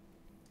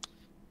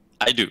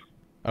 I do.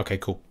 Okay,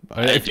 cool.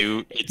 I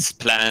do. It's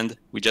planned.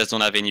 We just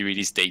don't have any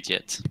release date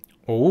yet.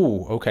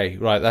 Oh, okay,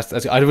 right.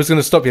 That's. I was going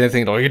to stop you there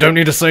thinking, oh, you don't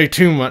need to say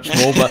too much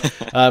more, but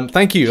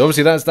thank you.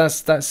 Obviously,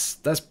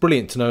 that's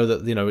brilliant to know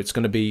that, you know, it's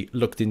going to be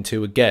looked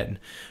into again,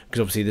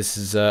 because obviously this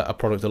is a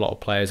product a lot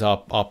of players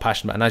are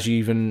passionate about, and as you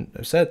even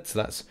said,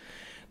 so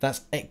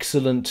that's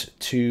excellent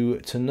to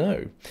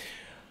know.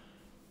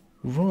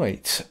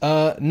 Right.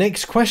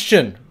 Next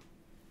question.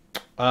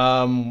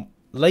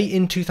 Late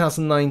in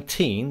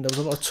 2019, there was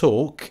a lot of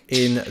talk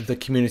in the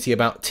community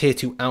about Tier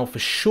 2 Alpha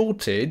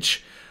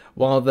shortage.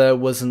 While there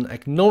was an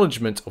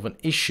acknowledgement of an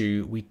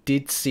issue, we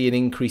did see an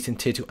increase in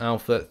Tier 2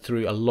 Alpha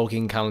through a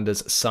login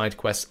calendars, side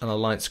quests, and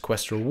Alliance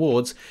quest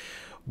rewards.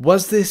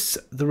 Was this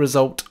the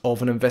result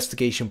of an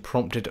investigation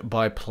prompted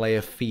by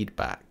player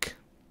feedback?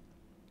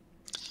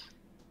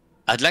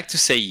 I'd like to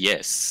say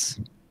yes,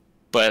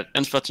 but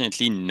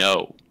unfortunately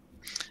no.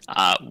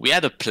 We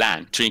had a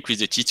plan to increase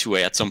the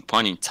T2A at some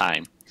point in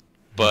time,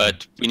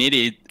 but we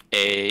needed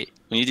a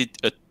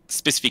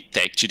specific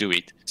tech to do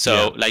it.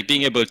 So like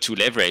being able to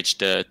leverage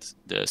the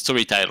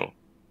story title,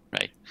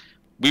 right?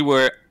 We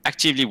were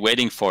actively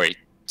waiting for it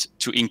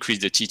to increase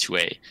the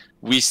T2A.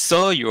 We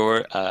saw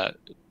your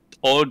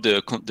all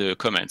the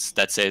comments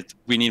that said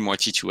we need more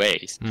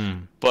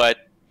T2As,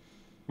 but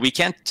we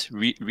can't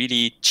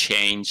really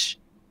change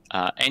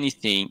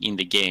anything in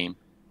the game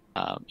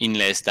in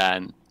less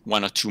than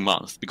 1 or 2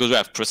 months because we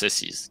have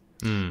processes.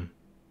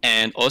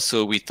 And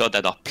also we thought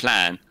that our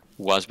plan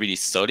was really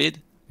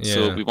solid.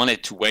 So we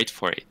wanted to wait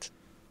for it.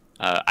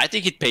 I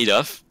think it paid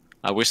off.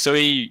 We're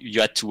sorry you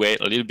had to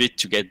wait a little bit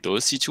to get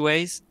those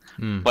T2As,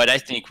 but I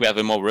think we have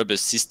a more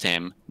robust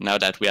system now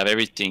that we have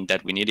everything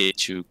that we needed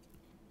to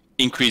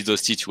increase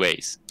those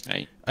T2As,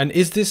 right? And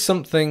is this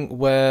something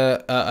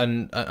where,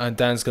 and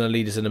Dan's going to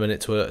lead us in a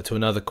minute to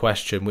another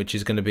question, which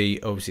is going to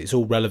be, obviously it's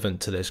all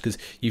relevant to this because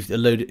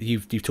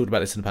you've talked about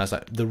this in the past,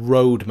 like the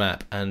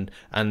roadmap and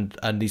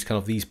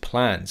these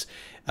plans.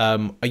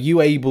 Are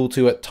you able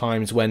to, at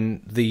times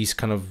when these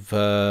kind of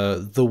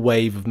the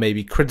wave of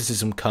maybe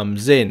criticism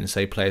comes in,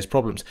 say players'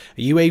 problems,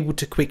 are you able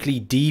to quickly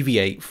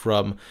deviate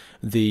from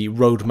the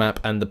roadmap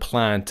and the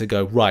plan to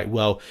go, right,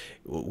 well,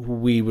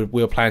 we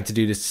were planning to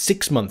do this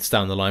 6 months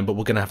down the line, but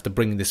we're going to have to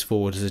bring this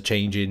forward as a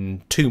change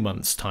in 2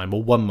 months' time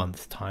or 1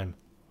 month time?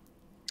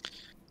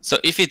 So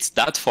if it's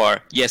that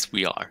far, yes,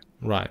 we are.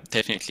 Right.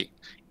 Definitely.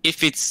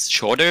 If it's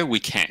shorter, we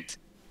can't.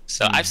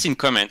 So I've seen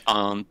comment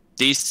on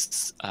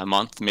this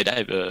month meta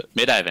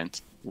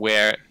event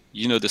where,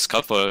 you know, the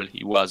scuffle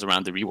it was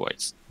around the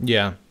rewards.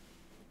 Yeah.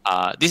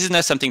 This is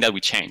not something that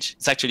we change.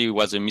 It's actually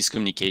was a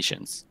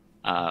miscommunications.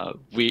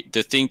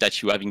 The thing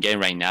that you have in game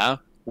right now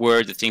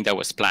were the thing that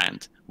was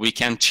planned. We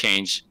can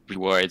change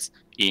rewards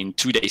in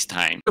 2 days'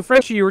 time. So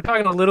Frenchie, you were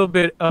talking a little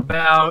bit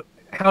about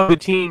how the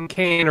team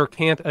can or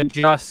can't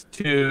adjust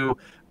to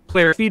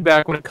player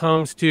feedback when it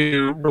comes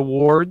to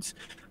rewards.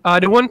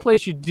 The one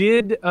place you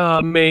did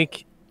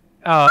make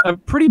a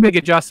pretty big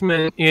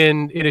adjustment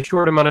in a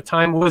short amount of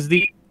time was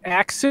the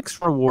Act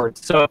 6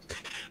 rewards. So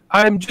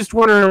I'm just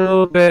wondering a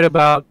little bit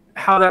about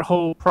how that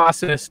whole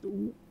process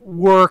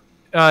worked.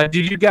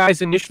 Did you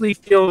guys initially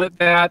feel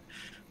that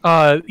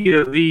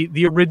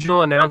the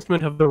original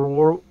announcement of the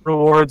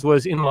rewards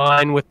was in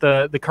line with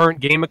the current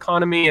game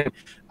economy, and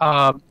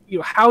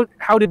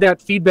how did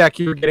that feedback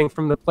you were getting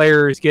from the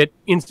players get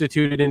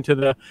instituted into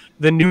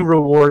the new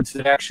rewards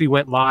that actually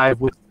went live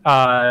with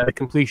the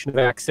completion of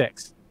Act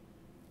 6?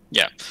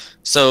 Yeah.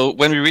 So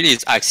when we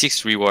released Act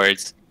 6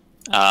 rewards,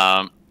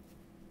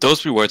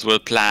 those rewards were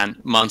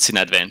planned months in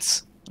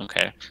advance.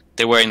 Okay,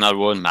 they were in our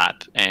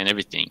roadmap and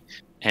everything.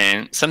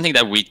 And something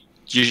that we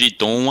usually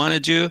don't want to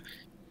do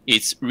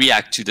is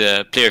react to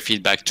the player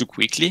feedback too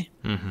quickly.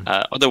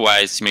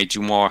 Otherwise, you may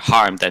do more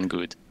harm than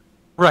good.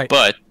 Right.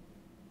 But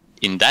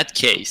in that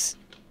case,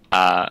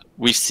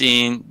 we've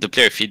seen the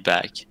player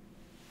feedback,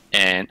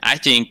 and I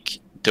think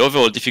the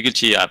overall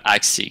difficulty of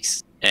Act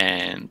 6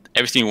 and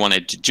everything we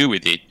wanted to do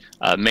with it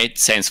made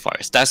sense for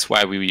us. That's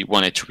why we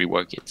wanted to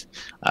rework it.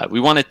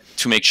 We wanted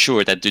to make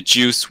sure that the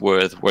juice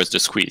was the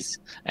squeeze,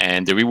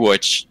 and the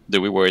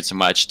rewards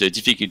match the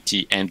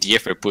difficulty and the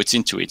effort put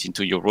into it,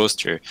 into your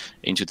roster,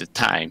 into the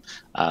time,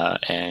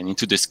 and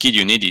into the skill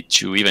you needed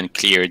to even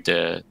clear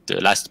the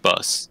last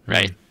boss,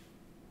 right?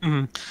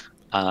 And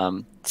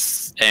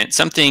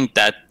something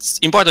that's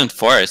important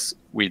for us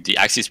with the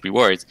Act 6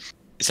 rewards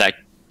is like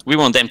we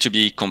want them to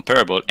be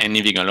comparable and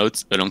living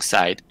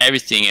alongside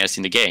everything else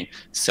in the game.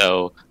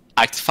 So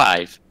Act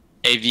 5,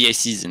 AVA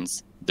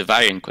Seasons, the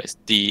Variant Quest,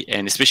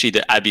 and especially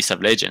the Abyss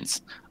of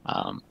Legends.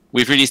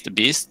 We've released the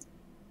Beast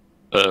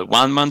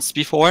 1 month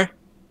before,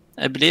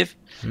 I believe.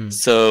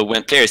 So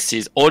when players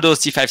see all those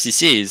T5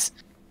 CCs,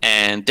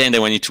 and then they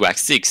went into Act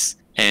 6,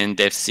 and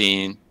they've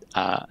seen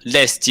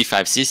less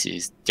T5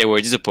 CCs, they were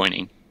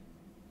disappointing.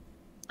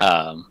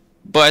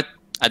 But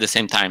at the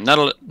same time,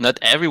 not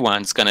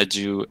everyone's gonna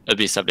do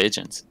Abyss of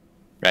Legends,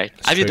 right?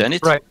 Have you done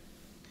it? Right.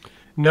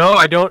 No,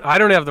 I don't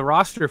have the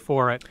roster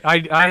for it. I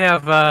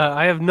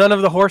have none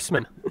of the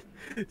horsemen.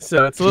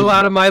 So it's a little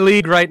out of my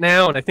league right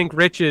now, and I think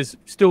Rich is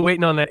still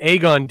waiting on that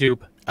Aegon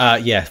dupe.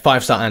 Yeah,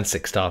 5-star and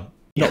 6-star.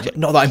 Not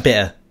that I'm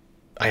bitter.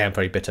 I am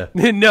very bitter.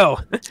 No.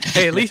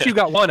 Hey, at least you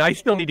got one. I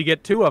still need to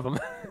get 2 of them.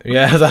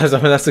 Yeah,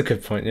 that's a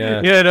good point,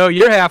 yeah. Yeah, no,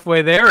 you're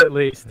halfway there at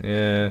least.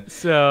 Yeah.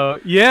 So,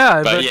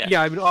 yeah, but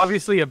yeah, I mean,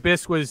 obviously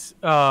Abyss was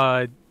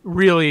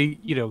really,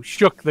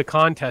 shook the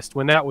contest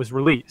when that was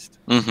released.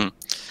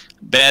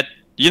 But,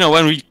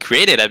 when we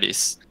created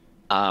Abyss,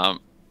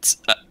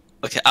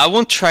 okay, I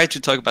won't try to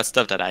talk about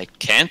stuff that I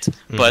can't,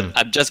 but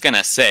I'm just going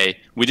to say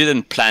we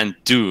didn't plan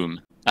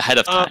Doom ahead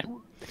of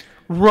time.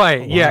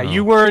 Right, yeah,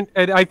 you weren't,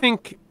 I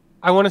think,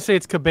 I want to say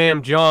it's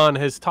Kabam John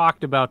has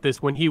talked about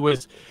this when he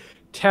was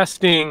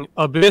testing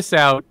Abyss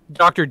out.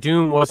 Dr.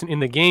 Doom wasn't in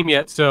the game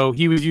yet, so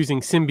he was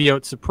using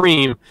Symbiote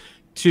Supreme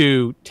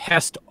to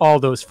test all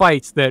those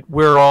fights that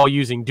we're all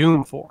using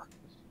Doom for.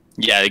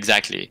 Yeah,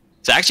 exactly.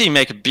 So actually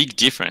make a big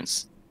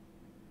difference.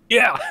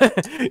 Yeah,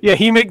 yeah,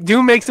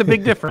 Doom makes a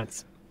big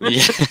difference.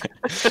 Yeah,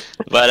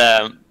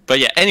 but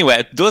yeah.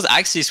 Anyway, those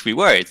Act 6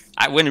 rewards,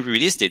 when we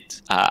released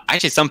it,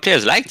 actually some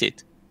players liked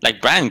it.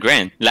 Like Brian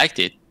Grant liked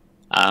it.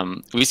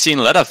 We've seen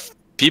a lot of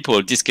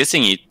people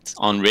discussing it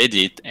on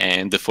Reddit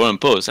and the forum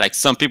posts. Like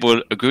some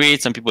people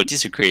agreed, some people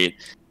disagreed.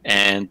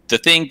 And the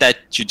thing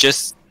that you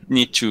just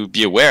need to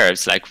be aware of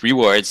is like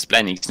rewards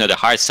planning. It's not a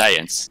hard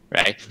science,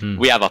 right?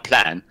 We have a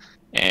plan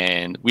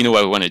and we know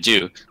what we want to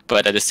do.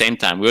 But at the same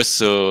time, we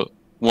also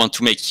want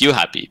to make you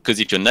happy, because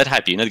if you're not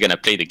happy, you're not going to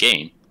play the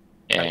game.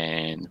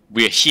 And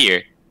we're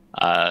here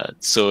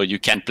so you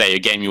can play a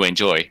game you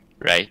enjoy,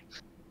 right?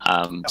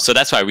 So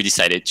that's why we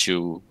decided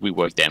to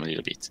rework them a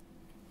little bit.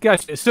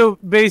 Gotcha. So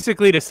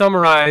basically, to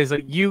summarize,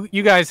 like you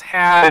guys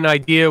had an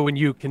idea when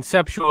you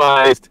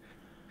conceptualized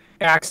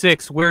Act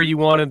 6 where you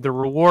wanted the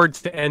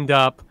rewards to end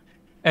up,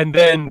 and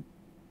then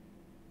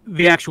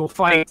the actual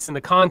fights and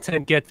the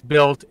content gets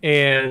built,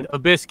 and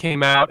Abyss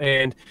came out,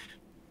 and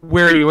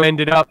where you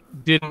ended up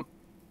didn't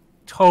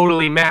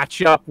totally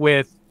match up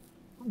with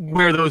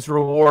where those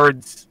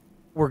rewards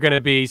were going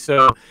to be.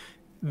 So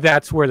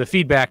that's where the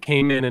feedback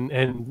came in,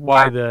 and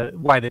why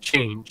the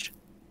change.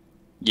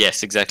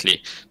 Yes,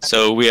 exactly.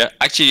 So we are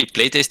actually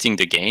playtesting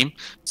the game.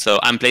 So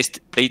I'm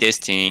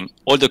playtesting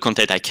all the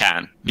content I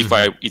can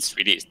before it's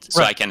released,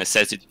 so I can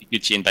assess the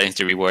difficulty and balance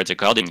the rewards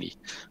accordingly.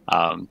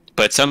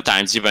 But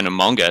sometimes, even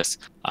among us,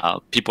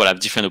 people have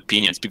different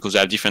opinions because we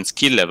have different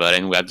skill level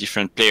and we have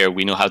different player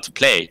we know how to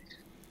play.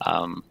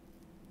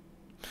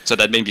 So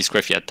that may be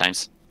scruffy at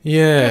times.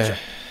 Yeah.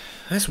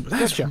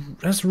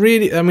 That's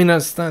really. I mean,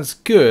 that's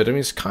good. I mean,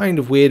 it's kind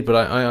of weird, but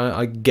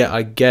I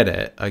get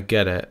it.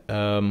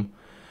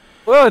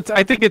 Well,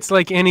 I think it's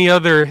like any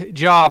other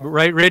job,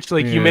 right, Rich?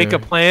 Like you make a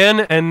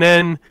plan, and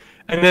then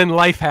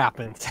life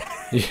happens.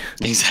 Yeah.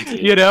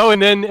 Exactly. You know,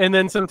 and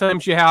then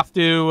sometimes you have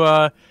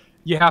to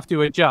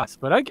adjust.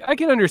 But I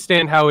can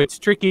understand how it's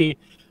tricky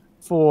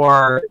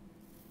for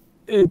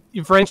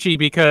Frenchie,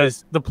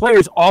 because the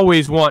players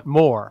always want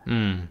more,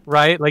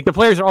 right? Like the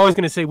players are always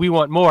going to say we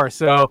want more.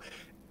 So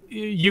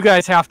you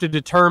guys have to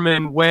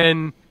determine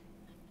when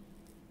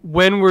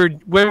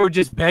we're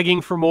just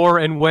begging for more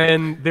and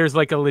when there's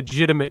like a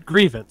legitimate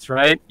grievance,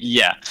 right?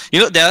 Yeah.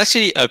 You know, there's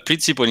actually a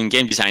principle in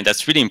game design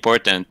that's really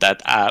important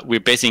that we're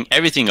basing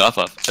everything off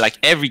of. Like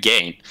every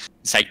game,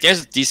 it's like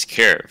there's this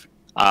curve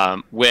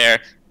where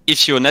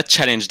if you're not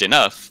challenged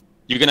enough,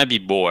 you're going to be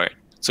bored.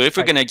 So if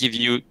we're going to give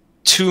you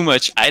too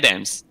much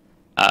items,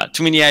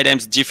 too many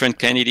items, different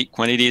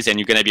quantities, and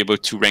you're going to be able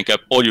to rank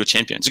up all your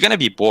champions, you're going to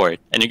be bored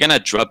and you're going to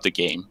drop the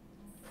game.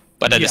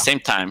 But at the same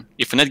time,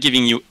 if we're not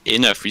giving you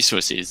enough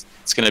resources,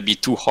 it's going to be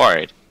too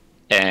hard.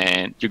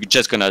 And you're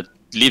just going to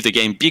leave the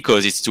game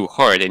because it's too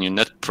hard and you're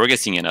not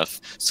progressing enough.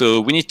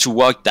 So we need to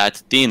walk that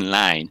thin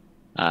line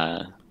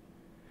to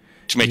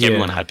make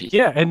everyone happy.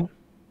 Yeah,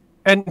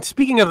 and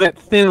speaking of that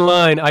thin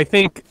line, I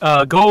think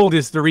gold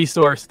is the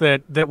resource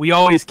that we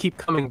always keep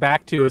coming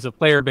back to as a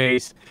player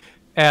base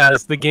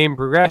as the game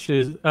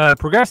progresses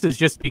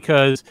just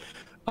because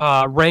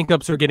rank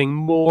ups are getting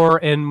more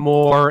and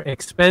more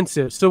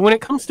expensive. So when it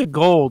comes to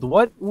gold,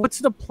 what's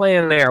the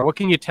plan there? What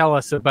can you tell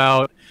us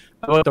about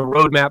the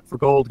roadmap for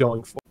gold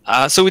going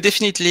forward? So we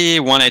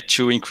definitely wanted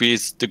to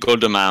increase the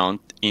gold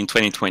amount in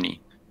 2020,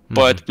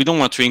 but we don't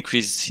want to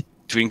increase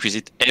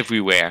it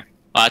everywhere,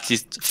 or at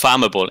least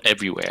farmable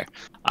everywhere.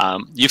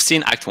 You've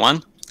seen Act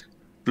 1.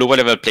 Lower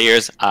level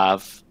players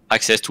have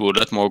access to a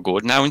lot more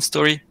gold now in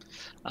story,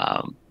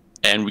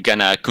 and we're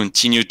gonna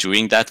continue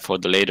doing that for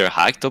the later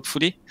act,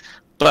 hopefully.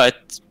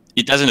 But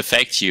it doesn't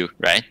affect you,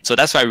 right? So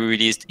that's why we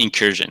released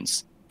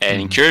Incursions.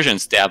 And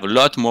Incursions, they have a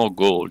lot more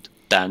gold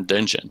than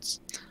dungeons.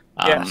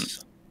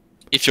 Yes.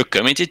 If you're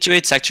committed to it,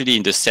 it's actually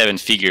in the 7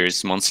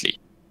 figures monthly.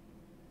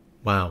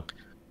 Wow.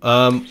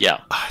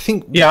 Yeah. I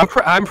think. Yeah,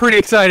 I'm pretty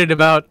excited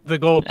about the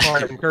gold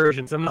part of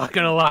Incursions. I'm not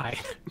gonna lie.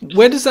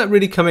 Where does that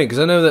really come in? Because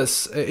I know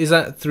is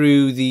that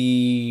through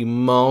the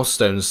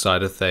milestones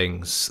side of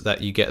things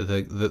that you get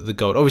the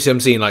gold. Obviously,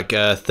 I'm seeing like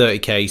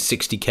 30k,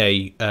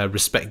 60k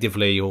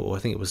respectively, or I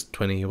think it was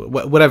 20, or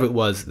whatever it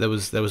was. There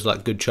was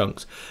like good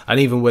chunks, and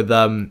even with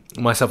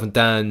myself and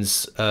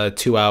Dan's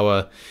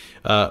 2-hour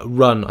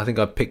run, I think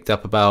I picked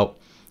up about.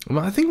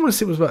 I think I want to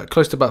say it was about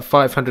close to about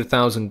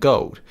 500,000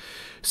 gold.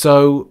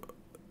 So.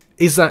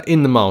 Is that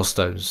in the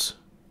milestones?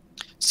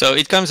 So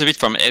it comes a bit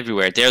from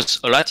everywhere. There's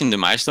a lot in the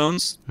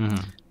milestones,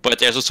 but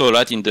there's also a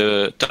lot in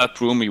the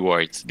top room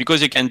rewards,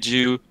 because you can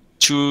do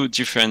 2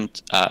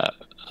 different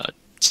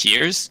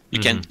tiers. You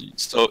can,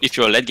 so if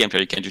you're a late game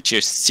player, you can do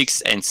tiers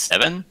 6 and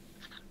 7.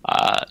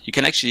 You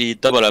can actually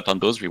double up on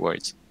those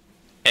rewards.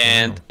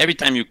 And every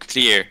time you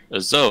clear a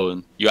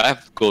zone, you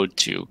have gold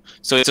too.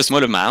 So it's a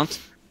small amount,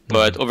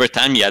 but over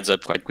time it adds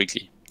up quite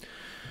quickly.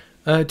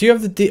 Do you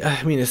have the?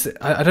 I mean,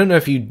 I don't know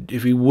if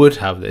you would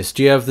have this.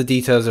 Do you have the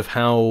details of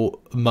how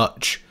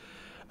much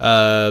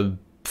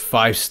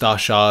 5-star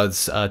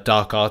shards,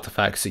 dark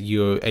artifacts that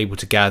you're able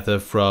to gather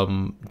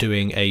from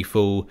doing a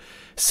full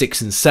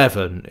 6 and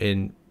 7?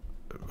 In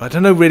I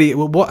don't know really.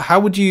 How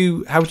would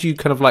you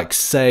kind of like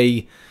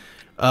say?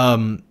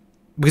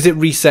 Because it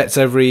resets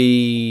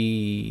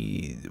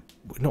every.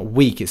 Not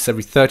week, it's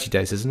every 30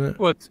 days, isn't it?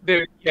 Well, it's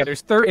 30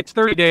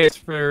 days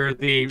for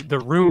the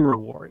room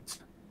rewards.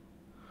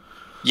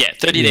 Yeah,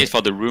 30 days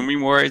for the room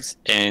rewards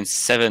and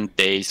 7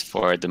 days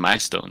for the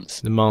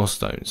milestones. The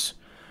milestones.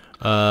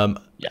 Yeah.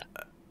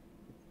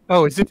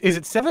 Oh, is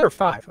it 7 or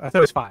 5? I thought it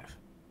was 5.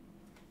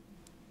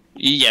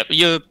 Yeah,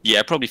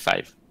 probably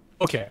 5.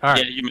 Okay, all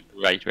right. Yeah,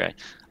 right.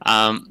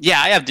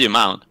 Yeah, I have the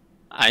amount.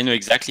 I know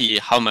exactly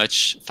how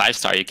much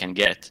 5-star you can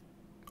get.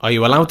 Are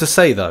you allowed to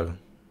say though?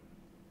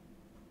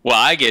 Well,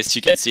 I guess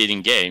you can see it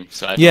in game.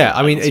 So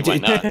I mean,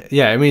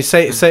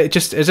 say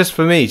just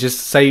for me,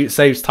 just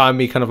saves time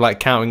me kind of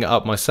like counting it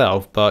up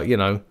myself. But you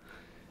know,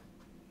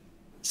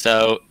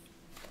 so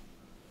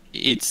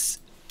it's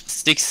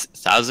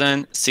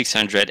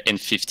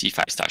 6,650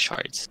 5-star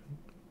shards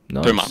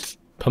per month.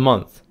 Per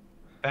month.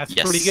 That's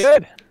pretty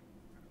good.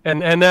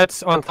 And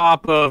that's on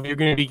top of you're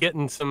going to be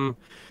getting some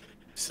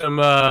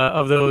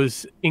of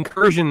those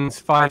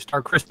Incursions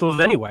 5-star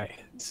crystals anyway.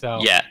 So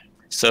yeah.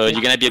 So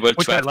you're going to be able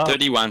to have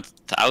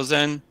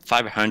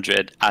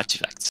 31,500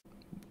 artifacts.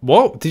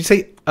 What? Did you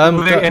say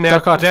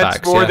dark artifacts?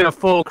 That's more than a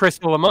full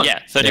crystal a month.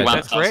 Yeah,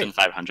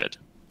 31,500.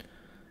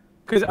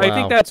 Because I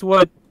think that's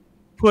what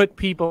put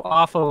people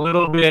off a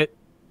little bit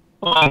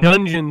on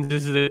Dungeons,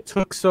 is that it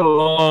took so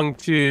long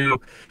to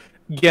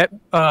get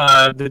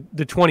the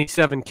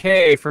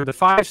 27K for the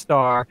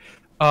 5-star.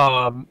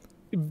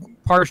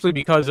 Partially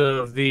because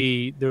of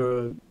the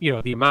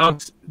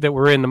amounts that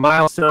were in the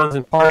milestones,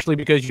 and partially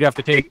because you have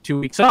to take 2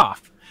 weeks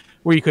off.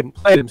 where you couldn't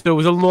play them. So it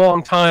was a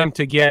long time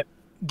to get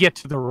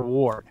to the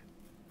reward.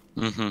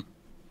 Mm-hmm.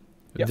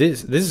 Yep.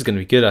 This is going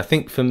to be good. I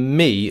think for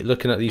me,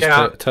 looking at these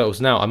totals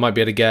now, I might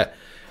be able to get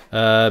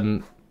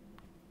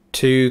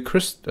 2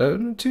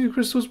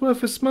 crystals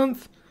worth this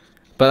month.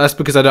 But that's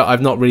because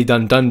I've not really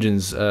done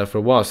dungeons for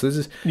a while. So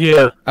this is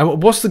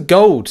what's the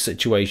gold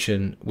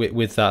situation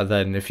with that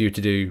then? If you were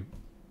to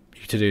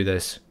do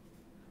this,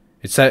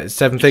 it's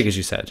 7 figures,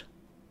 you said.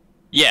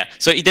 Yeah,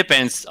 so it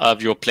depends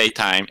of your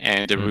playtime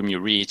and the room you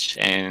reach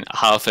and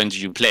how often do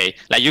you play.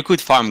 Like you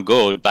could farm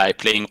gold by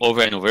playing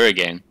over and over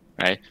again,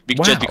 right?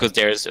 Just because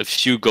there's a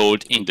few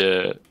gold in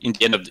the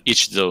end of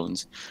each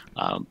zones.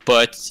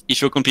 But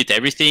if you complete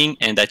everything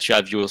and that you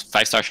have your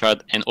 5-star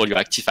shot and all your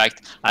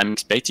artifact, I'm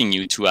expecting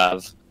you to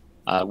have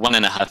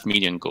 1.5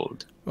 million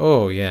gold.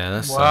 Oh yeah,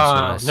 that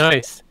sounds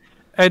nice.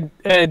 And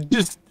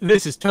just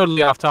this is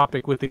totally off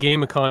topic with the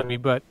game economy,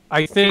 but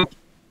I think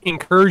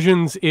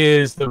Incursions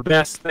is the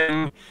best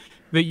thing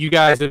that you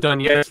guys have done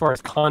yet as far as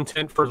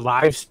content for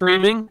live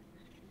streaming.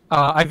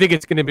 I think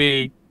it's going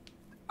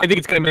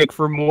to make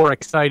for more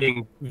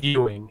exciting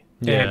viewing.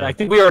 Yeah. And I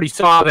think we already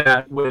saw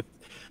that with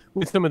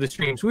some of the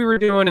streams we were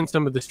doing and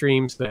some of the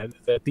streams that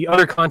the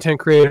other content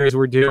creators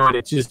were doing.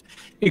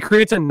 It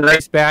creates a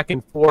nice back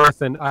and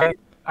forth. And I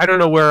don't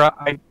know where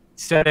I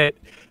said it,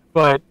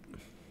 but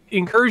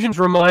Incursions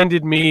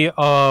reminded me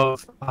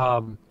of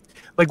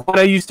like when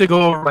I used to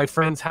go over to my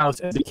friend's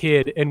house as a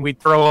kid and we'd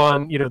throw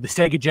on, the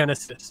Sega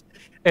Genesis.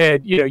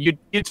 And,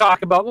 you'd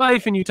talk about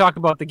life and you talk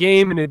about the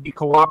game and it'd be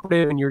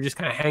cooperative and you're just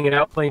kind of hanging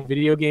out playing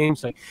video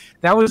games. Like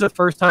that was the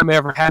first time I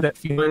ever had that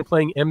feeling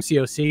playing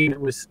MCOC. And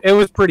it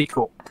was pretty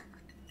cool.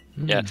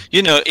 Yeah.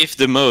 If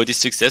the mode is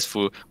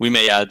successful, we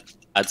may add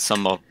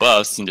some more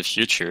buffs in the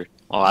future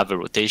or have a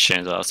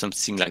rotation or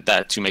something like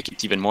that to make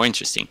it even more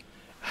interesting.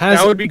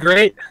 That would be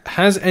great.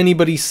 Has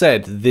anybody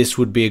said this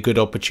would be a good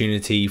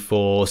opportunity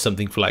for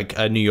something for like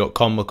a New York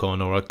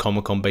Comic-Con or a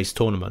Comic-Con based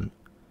tournament?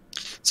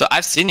 So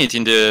I've seen it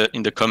in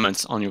the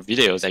comments on your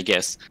videos, I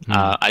guess.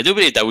 I do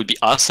believe that would be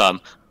awesome,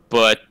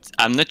 but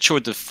I'm not sure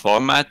the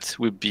format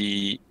would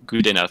be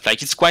good enough.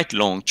 Like it's quite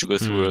long to go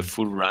through a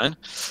full run,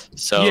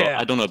 so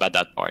I don't know about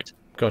that part.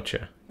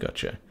 Gotcha.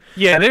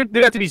 Yeah, there'd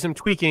have to be some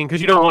tweaking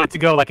because you don't want it to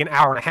go like an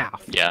hour and a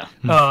half. Yeah.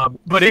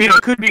 But it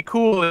could be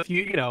cool if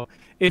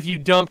if you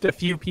dumped a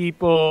few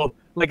people,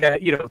 like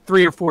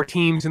 3 or 4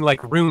 teams in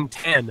like room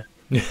 10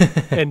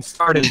 and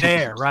started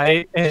there,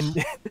 right?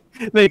 And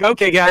like,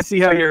 okay, guys, see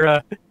how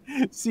you're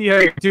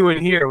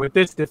doing here with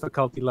this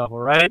difficulty level,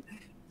 right?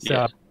 So,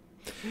 yeah.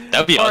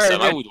 That'd be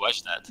awesome. I would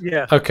watch that.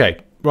 Yeah.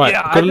 Okay. Right.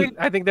 Yeah,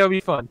 I think that would be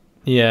fun.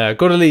 Yeah,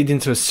 got to lead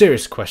into a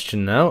serious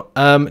question now.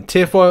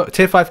 Tier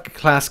 5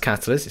 class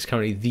Catalyst is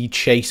currently the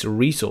chase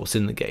resource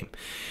in the game,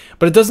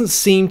 but it doesn't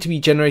seem to be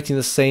generating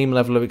the same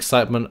level of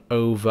excitement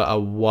over a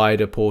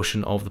wider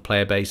portion of the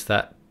player base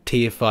that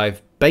Tier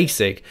 5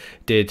 Basic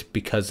did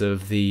because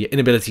of the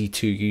inability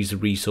to use the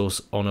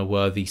resource on a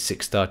worthy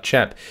 6-star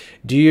champ.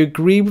 Do you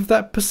agree with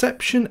that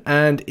perception?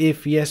 And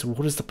if yes,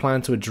 what is the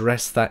plan to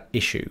address that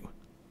issue?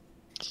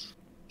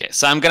 Okay,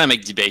 so I'm gonna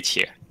make debate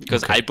here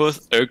because I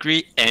both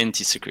agree and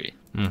disagree.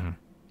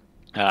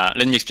 Let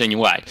me explain you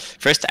why.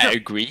 First, I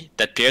agree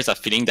that players are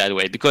feeling that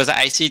way because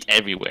I see it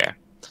everywhere.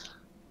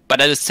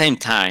 But at the same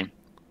time,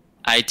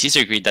 I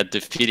disagree that the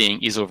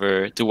feeling is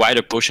over the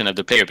wider portion of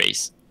the player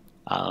base.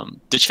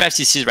 The Chief 5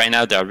 CCs right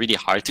now, they are really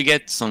hard to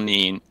get. It's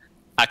only in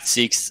Act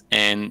 6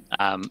 and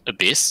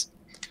Abyss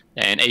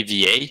and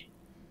AVA.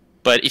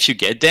 But if you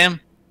get them,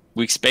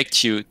 we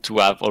expect you to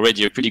have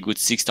already a pretty good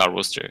 6-star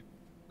roster.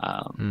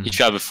 If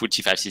you have a full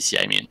T5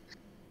 CC, I mean.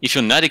 If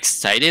you're not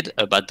excited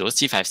about those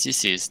T5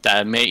 CCs,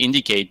 that may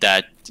indicate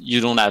that you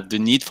don't have the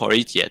need for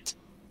it yet.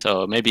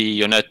 So maybe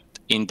you're not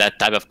in that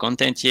type of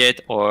content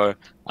yet, or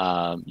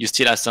you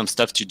still have some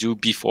stuff to do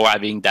before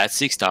having that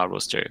 6-star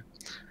roster.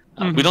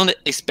 We don't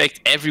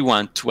expect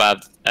everyone to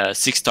have a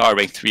 6-star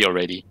rank 3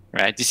 already,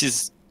 right? This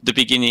is the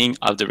beginning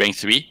of the rank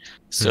 3.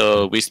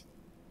 So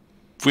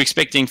we're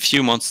expecting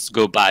few months to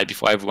go by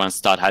before everyone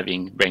start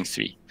having rank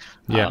 3.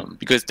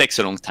 Because it takes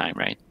a long time,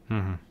 right?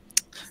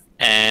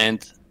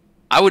 And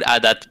I would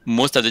add that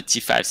most of the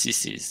T5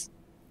 CCs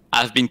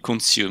have been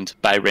consumed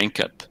by rank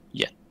up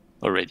yet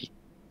already.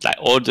 Like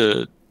all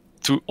the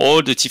T5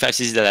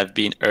 CCs that have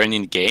been earned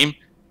in game,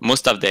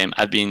 most of them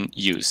have been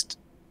used.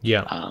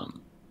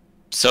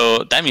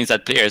 So that means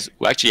that players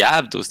who actually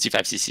have those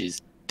T5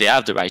 CCs, they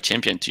have the right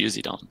champion to use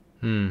it on.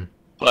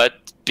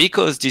 But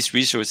because this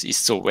resource is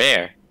so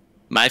rare,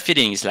 my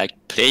feeling is like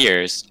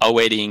players are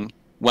waiting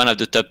one of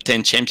the top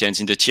 10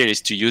 champions in the tier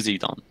list to use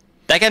it on.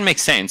 That can make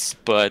sense,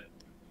 but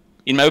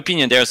in my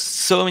opinion, there are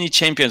so many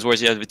champions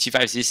worthy of the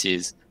T5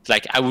 CCs.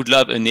 Like I would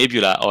love a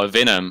Nebula or a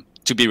Venom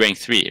to be rank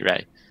 3,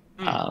 right?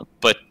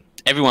 But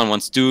everyone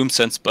wants Doom,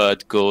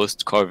 Sunspot,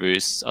 Ghost,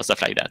 Corvus, or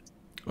stuff like that.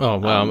 Oh,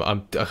 well,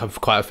 I'm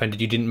quite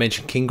offended you didn't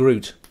mention King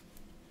Groot.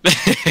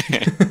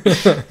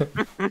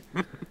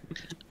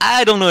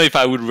 I don't know if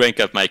I would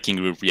rank up my King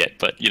Groot yet,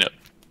 but,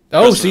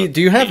 Oh, so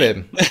do you have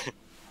him?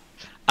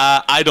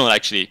 I don't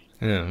actually.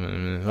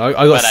 Yeah,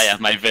 But I have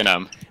my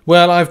Venom.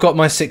 Well, I've got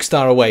my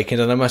 6-star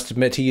Awakened, and I must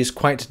admit he is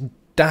quite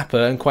dapper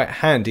and quite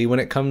handy when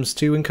it comes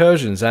to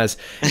Incursions. As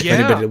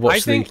anybody that watched I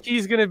think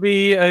he's going to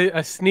be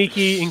a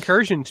sneaky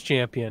Incursions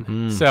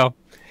champion. So,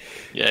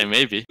 yeah,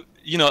 maybe.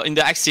 You know, in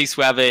the Act 6,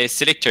 we have a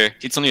selector.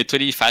 It's only a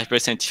 25%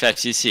 T5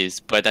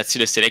 CCs, but that's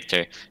still a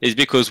selector. It's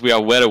because we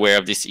are well aware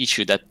of this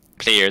issue that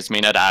players may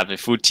not have a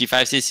full T5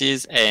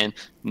 CCs, and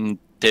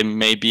they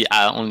maybe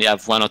only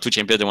have 1 or 2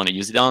 champions they want to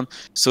use it on.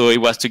 So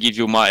it was to give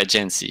you more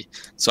agency.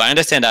 So I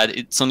understand that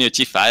it's only a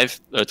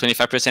T5,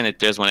 25% that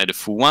players wanted a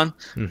full one,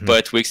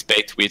 but we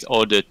expect with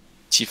all the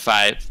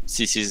T5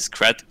 CCs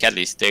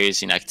catalyst there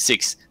is in Act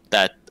 6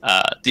 that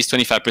this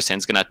 25%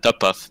 is going to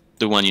top off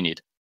the one you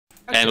need.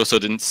 And also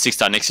the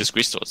 6-star Nexus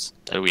crystals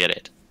that we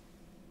added.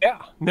 Yeah,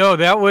 no,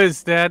 that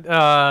was that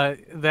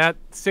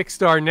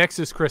 6-star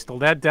Nexus crystal.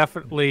 That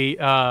definitely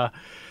got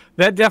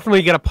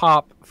a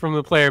pop from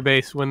the player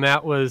base when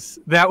that was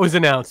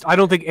announced. I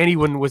don't think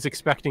anyone was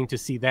expecting to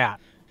see that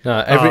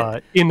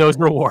in those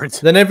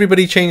rewards. Then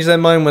everybody changed their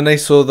mind when they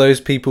saw those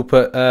people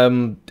put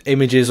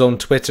images on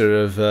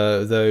Twitter of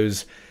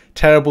those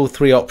terrible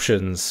 3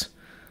 options.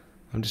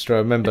 I'm just trying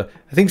to remember.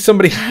 I think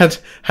somebody had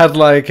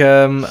like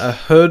a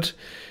hood.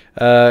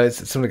 It's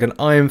something like an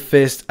Iron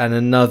Fist and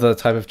another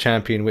type of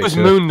champion. Which it was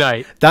Moon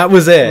Knight. That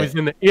was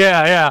it.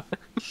 Yeah.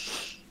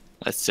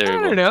 That's terrible.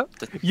 I don't know.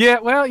 Yeah,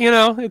 well, you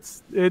know,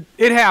 it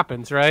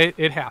happens, right?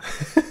 It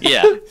happens.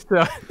 Yeah.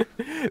 So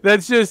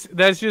that's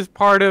just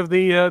part of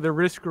the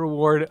risk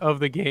reward of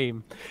the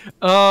game.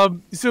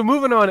 So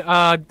moving on,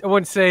 I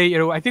want to say, you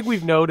know, I think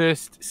we've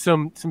noticed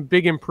some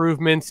big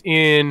improvements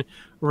in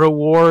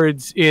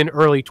rewards in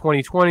early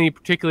 2020,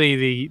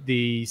 particularly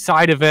the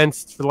side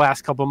events for the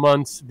last couple of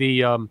months,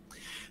 the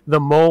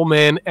Mole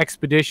Man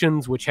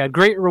expeditions, which had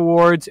great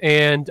rewards,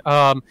 and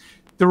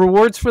the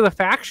rewards for the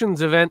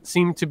factions event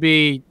seem to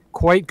be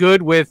quite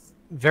good with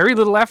very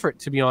little effort,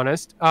 to be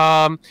honest.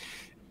 You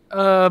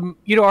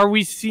know, are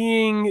we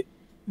seeing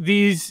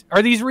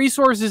are these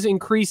resources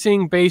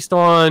increasing based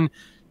on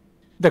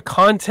the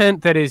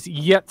content that is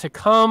yet to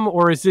come,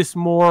 or is this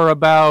more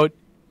about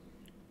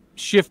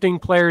shifting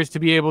players to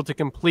be able to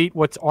complete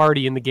what's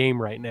already in the game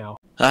right now?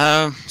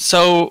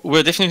 So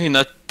we're definitely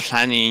not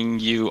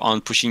planning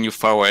on pushing you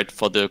forward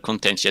for the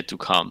content yet to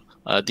come.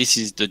 This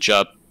is the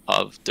job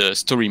of the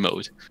story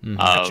mode.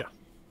 Gotcha.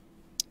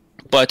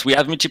 But we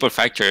have multiple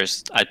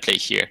factors at play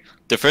here.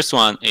 The first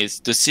one is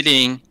the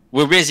ceiling.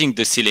 We're raising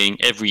the ceiling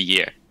every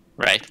year,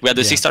 right? We're at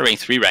the 6-star rank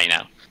 3 right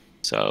now.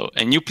 So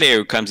a new player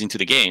who comes into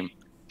the game,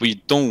 we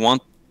don't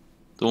want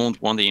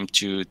him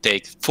to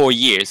take 4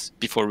 years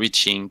before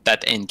reaching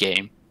that end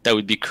game. That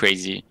would be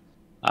crazy.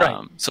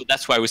 Right. So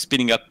that's why we're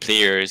speeding up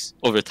players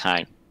over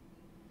time.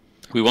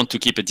 We want to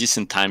keep a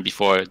decent time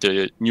before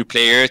the new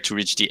player to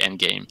reach the end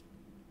game.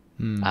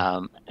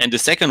 And the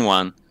second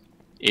one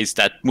is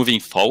that moving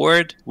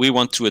forward, we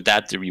want to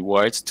adapt the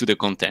rewards to the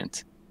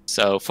content.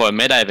 So for a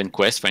meta event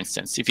quest, for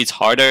instance, if it's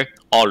harder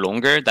or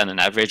longer than an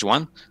average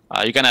one,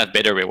 you're going to have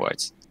better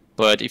rewards.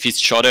 But if it's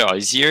shorter or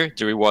easier,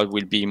 the reward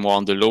will be more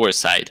on the lower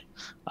side.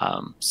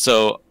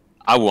 So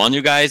I warn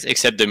you guys,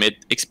 expect the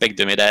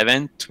meta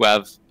event to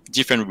have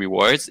different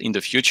rewards in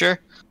the future.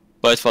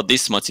 But for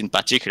this month in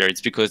particular, it's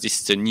because this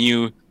is a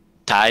new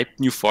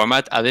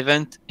format of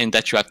event, and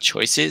that you have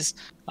choices.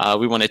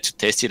 We wanted to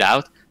test it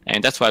out,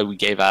 and that's why we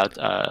gave out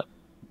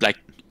like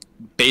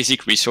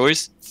basic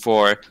resource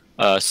for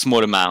a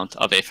small amount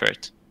of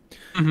effort.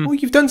 Well,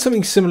 you've done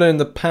something similar in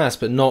the past,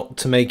 but not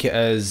to make it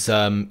as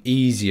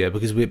easier,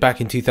 because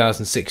back in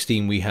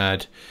 2016 we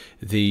had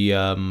the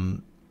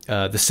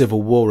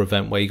Civil War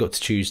event where you got to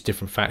choose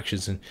different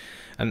factions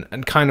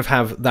and kind of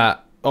have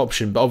that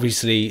option. But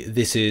obviously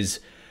this is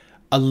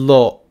a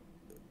lot.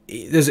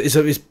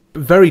 It's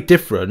very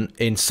different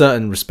in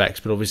certain respects,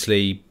 but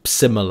obviously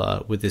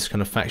similar with this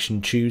kind of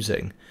faction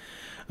choosing.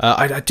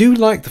 I do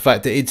like the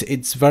fact that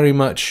it's very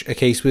much a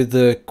case with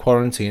the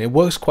quarantine. It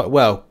works quite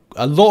well.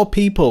 A lot of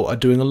people are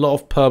doing a lot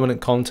of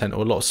permanent content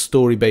or a lot of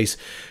story-based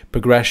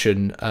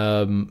progression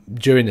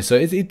during this, so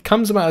it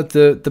comes about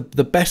at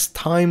the best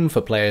time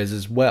for players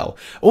as well.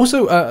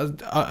 Also,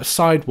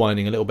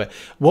 sidewinding a little bit,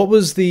 what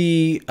was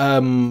the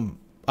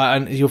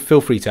and you'll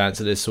feel free to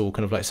answer this, or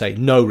kind of like say,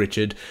 no,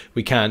 Richard,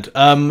 we can't.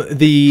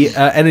 The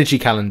energy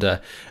calendar,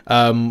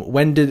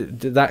 when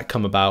did that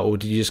come about, or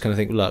did you just kind of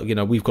think, look, you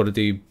know, we've got to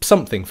do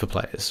something for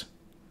players?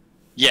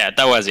 Yeah,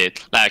 that was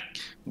it. Like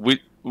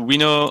we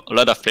know a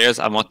lot of players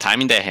have more time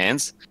in their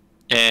hands,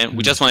 and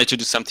we just wanted to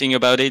do something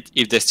about it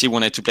if they still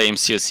wanted to play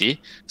MCOC.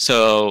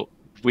 So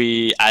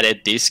we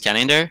added this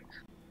calendar.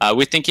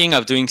 We're thinking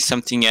of doing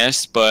something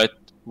else, but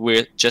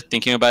we're just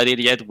thinking about it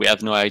yet. We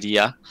have no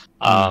idea.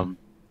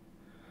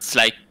 It's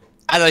like,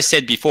 as I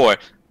said before,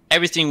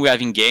 everything we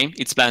have in game,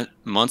 it's planned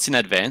months in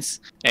advance.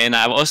 And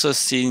I've also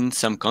seen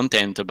some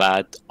content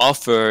about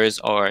offers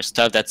or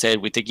stuff that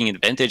said we're taking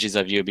advantages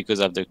of you because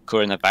of the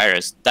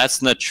coronavirus.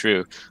 That's not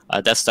true.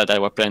 That's stuff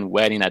that were planned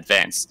well in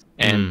advance.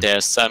 And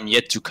there's some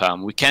yet to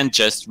come. We can't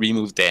just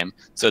remove them.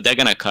 So they're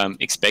going to come,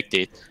 expect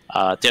it.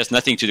 There's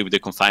nothing to do with the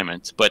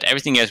confinement. But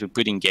everything else we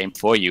put in game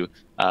for you,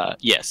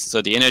 yes.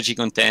 So the energy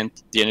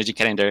content, the energy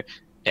calendar,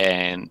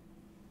 and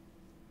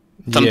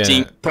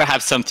something,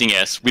 perhaps something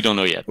else. We don't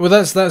know yet. Well,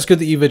 that's good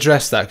that you've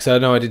addressed that, because I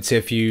know I did see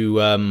a few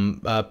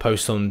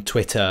posts on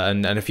Twitter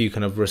and a few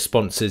kind of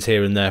responses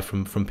here and there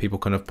from people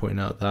kind of pointing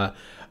out that.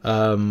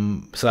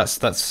 So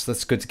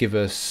that's good to give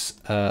us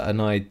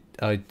an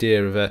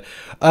idea of it.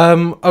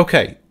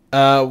 Okay,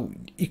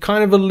 you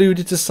kind of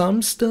alluded to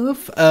some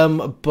stuff,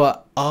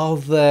 but are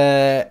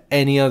there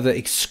any other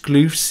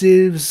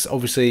exclusives?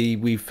 Obviously,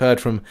 we've heard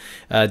from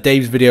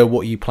Dave's video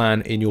what you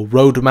plan in your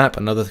roadmap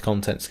and other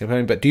content's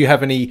component, but do you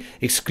have any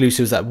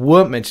exclusives that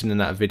weren't mentioned in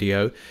that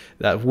video,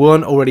 that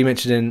weren't already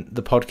mentioned in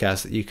the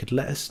podcast, that you could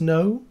let us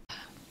know?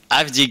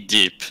 I've dig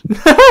deep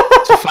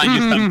to find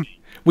you something.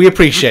 We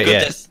appreciate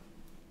it.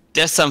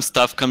 There's some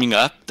stuff coming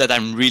up that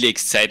I'm really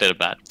excited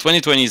about.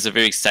 2020 is a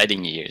very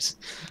exciting year.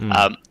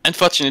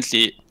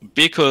 Unfortunately,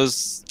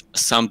 because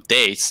some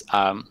dates,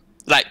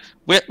 like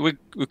we're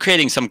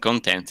creating some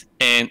content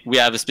and we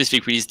have a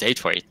specific release date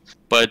for it,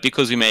 but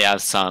because we may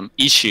have some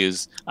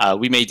issues,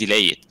 we may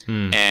delay it.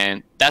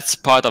 And that's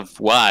part of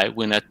why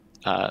we're not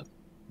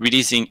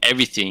releasing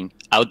everything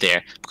out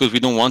there, because we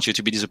don't want you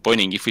to be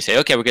disappointing if we say,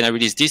 okay, we're going to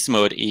release this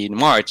mode in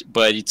March,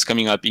 but it's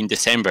coming up in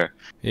December.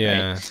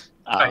 Yeah.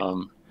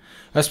 Right?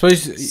 I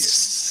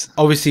suppose,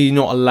 obviously, you're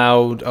not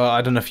allowed.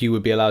 I don't know if you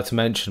would be allowed to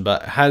mention,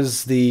 but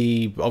has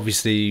the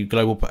obviously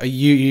global?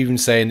 You even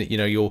saying that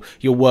you're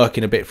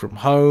working a bit from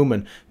home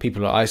and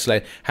people are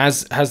isolated.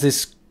 Has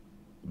this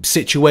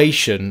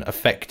situation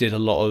affected a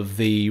lot of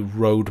the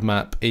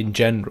roadmap in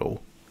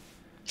general?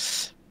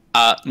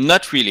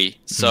 Not really.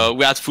 So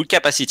we're at full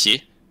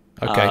capacity.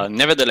 Okay.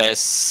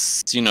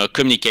 Nevertheless,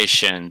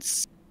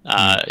 communications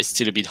is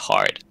still a bit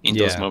hard in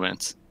those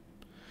moments.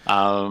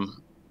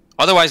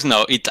 Otherwise,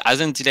 no, it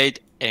hasn't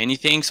delayed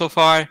anything so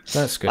far.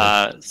 That's good.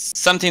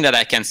 Something that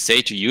I can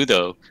say to you,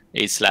 though,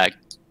 is like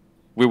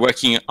we're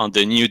working on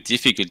the new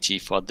difficulty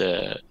for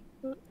the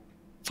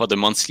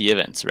monthly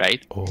events,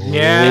 right? Oh.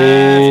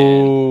 Yeah.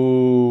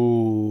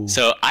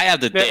 So I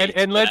have the date.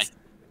 And let's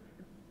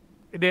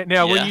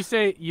now when you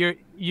say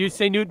you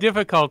say new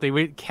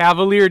difficulty,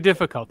 Cavalier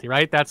difficulty,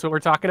 right? That's what we're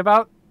talking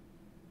about.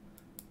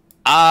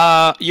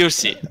 You'll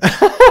see.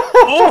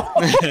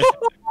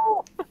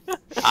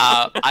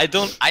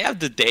 I have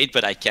the date,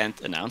 but I can't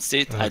announce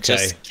it. Okay. I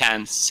just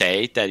can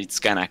say that it's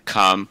gonna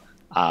come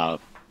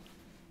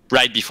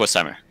right before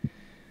summer.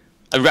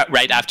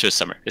 Right after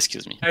summer,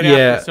 excuse me. Right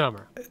after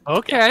summer.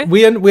 Okay.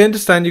 We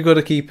understand you've got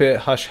to keep it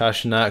hush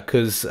hush and that,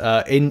 because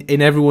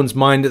in everyone's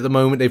mind at the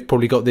moment they've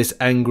probably got this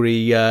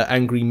angry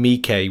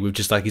Mike with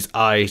just like his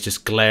eyes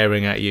just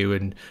glaring at you,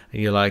 and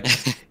you're like,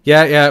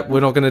 yeah, we're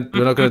not gonna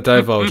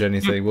divulge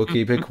anything. We'll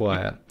keep it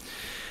quiet.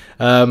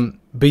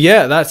 But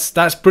yeah,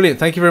 that's brilliant.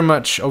 Thank you very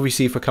much,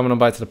 obviously, for coming on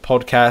by to the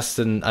podcast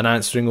and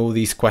answering all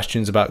these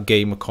questions about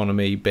game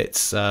economy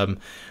bits of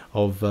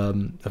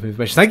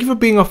information. Thank you for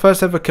being our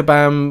first ever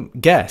Kabam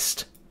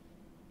guest.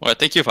 Well,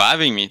 thank you for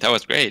having me. That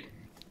was great.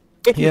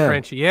 Thank you,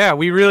 Frenchie. Yeah,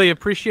 we really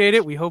appreciate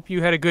it. We hope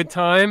you had a good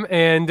time.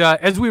 And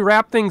as we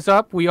wrap things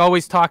up, we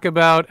always talk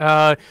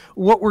about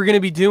what we're going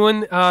to be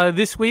doing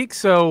this week.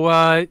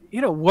 So,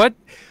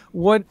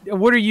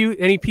 what are you,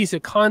 any piece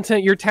of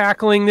content you're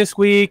tackling this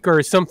week,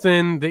 or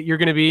something that you're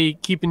going to be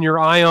keeping your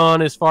eye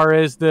on as far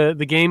as the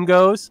game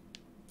goes?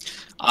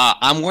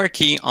 I'm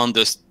working on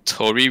the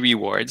story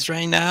rewards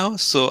right now,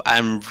 so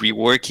I'm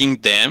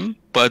reworking them,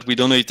 but we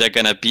don't know if they're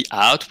going to be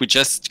out. We're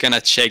just going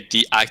to check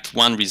the Act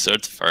 1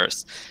 result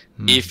first.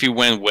 If it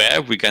went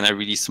well, we're going to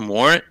release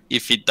more.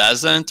 If it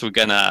doesn't,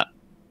 we're not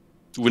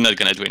going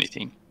to do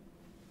anything.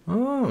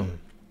 Oh.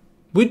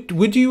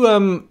 Would you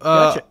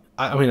Gotcha.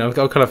 I mean, I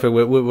kind of feel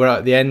we're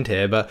at the end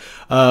here, but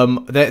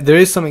there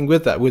is something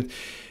with that.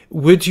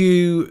 Would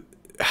you?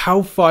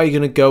 How far are you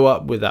going to go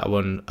up with that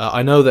one?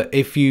 I know that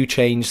if you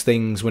change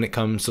things when it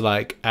comes to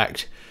like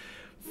Act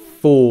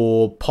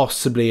 4,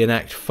 possibly in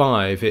Act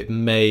 5, it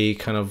may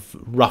kind of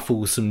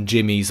ruffle some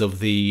jimmies of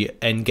the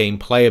endgame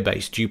player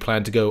base. Do you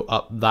plan to go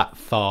up that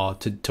far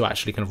to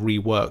actually kind of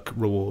rework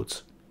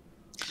rewards?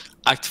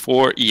 Act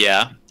 4,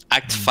 yeah.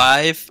 Act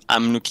 5,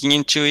 I'm looking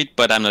into it,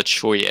 but I'm not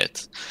sure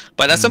yet.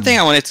 But that's something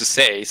I wanted to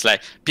say. It's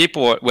like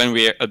people, when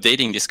we're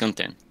updating this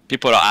content,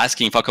 people are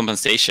asking for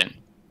compensation.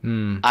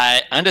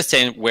 I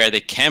understand where they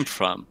came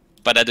from,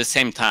 but at the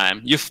same time,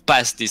 you've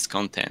passed this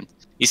content.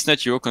 It's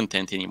not your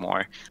content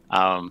anymore.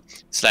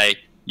 It's like,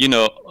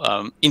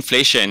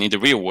 inflation in the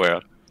real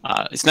world.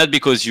 It's not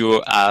because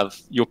you're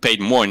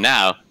paid more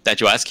now that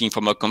you're asking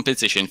for more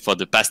compensation for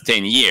the past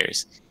 10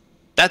 years.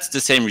 That's the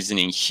same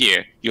reasoning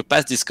here. You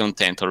passed this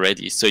content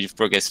already, so you've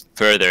progressed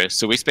further.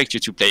 So we expect you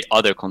to play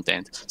other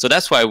content. So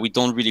that's why we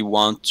don't really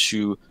want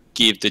to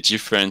give the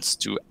difference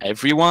to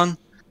everyone.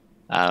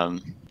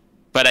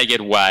 But I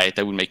get why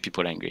that would make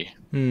people angry.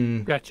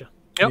 Gotcha.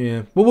 Yep.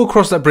 Yeah. Well, we'll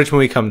cross that bridge when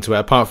we come to it.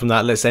 Apart from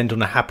that, let's end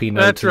on a happy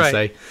note. That's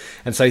right.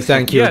 Say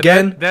thank you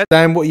again.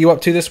 Dan, what are you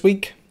up to this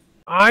week?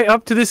 I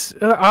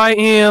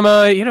am,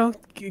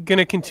 going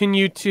to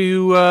continue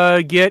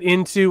to get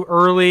into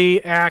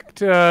early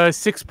Act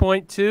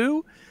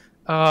 6.2.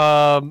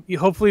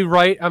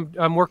 Hopefully,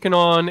 I'm working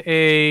on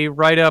a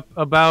write-up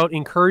about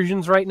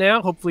Incursions right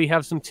now. Hopefully,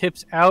 have some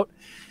tips out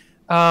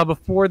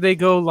before they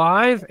go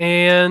live.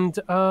 And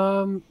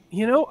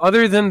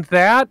other than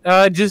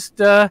that,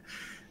 just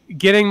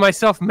getting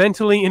myself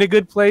mentally in a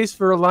good place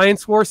for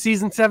Alliance War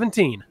Season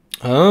 17.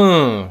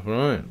 Oh,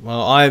 right.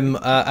 Well, I'm,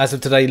 as of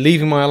today,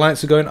 leaving my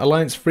Alliance and going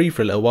Alliance free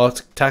for a little while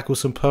to tackle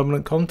some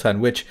permanent content,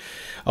 which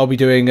I'll be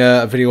doing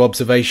a video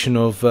observation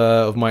of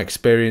my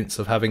experience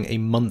of having a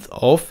month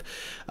off,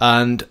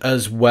 and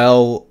as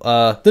well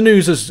the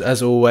news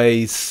as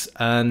always,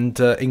 and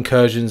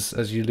Incursions,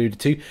 as you alluded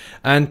to,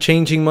 and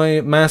changing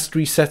my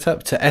mastery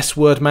setup to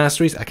S-word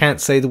masteries. I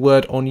can't say the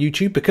word on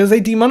YouTube because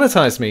they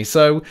demonetize me,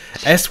 so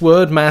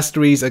S-word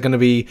masteries are going to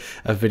be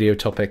a video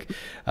topic.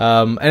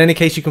 In any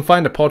case, you can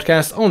find a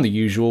podcast on the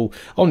usual,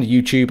 on the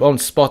YouTube, on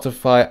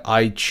Spotify,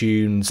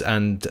 iTunes,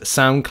 and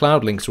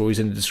SoundCloud. Links are always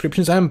in the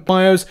descriptions and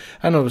bios,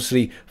 and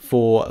obviously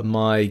for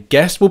my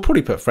guest, we'll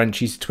probably put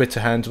Frenchie's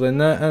Twitter handle in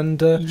there,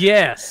 and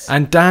yes,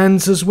 and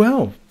Dan's as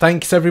well.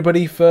 Thanks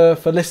everybody for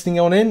listening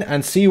on in,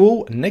 and see you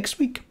all next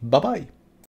week. Bye bye.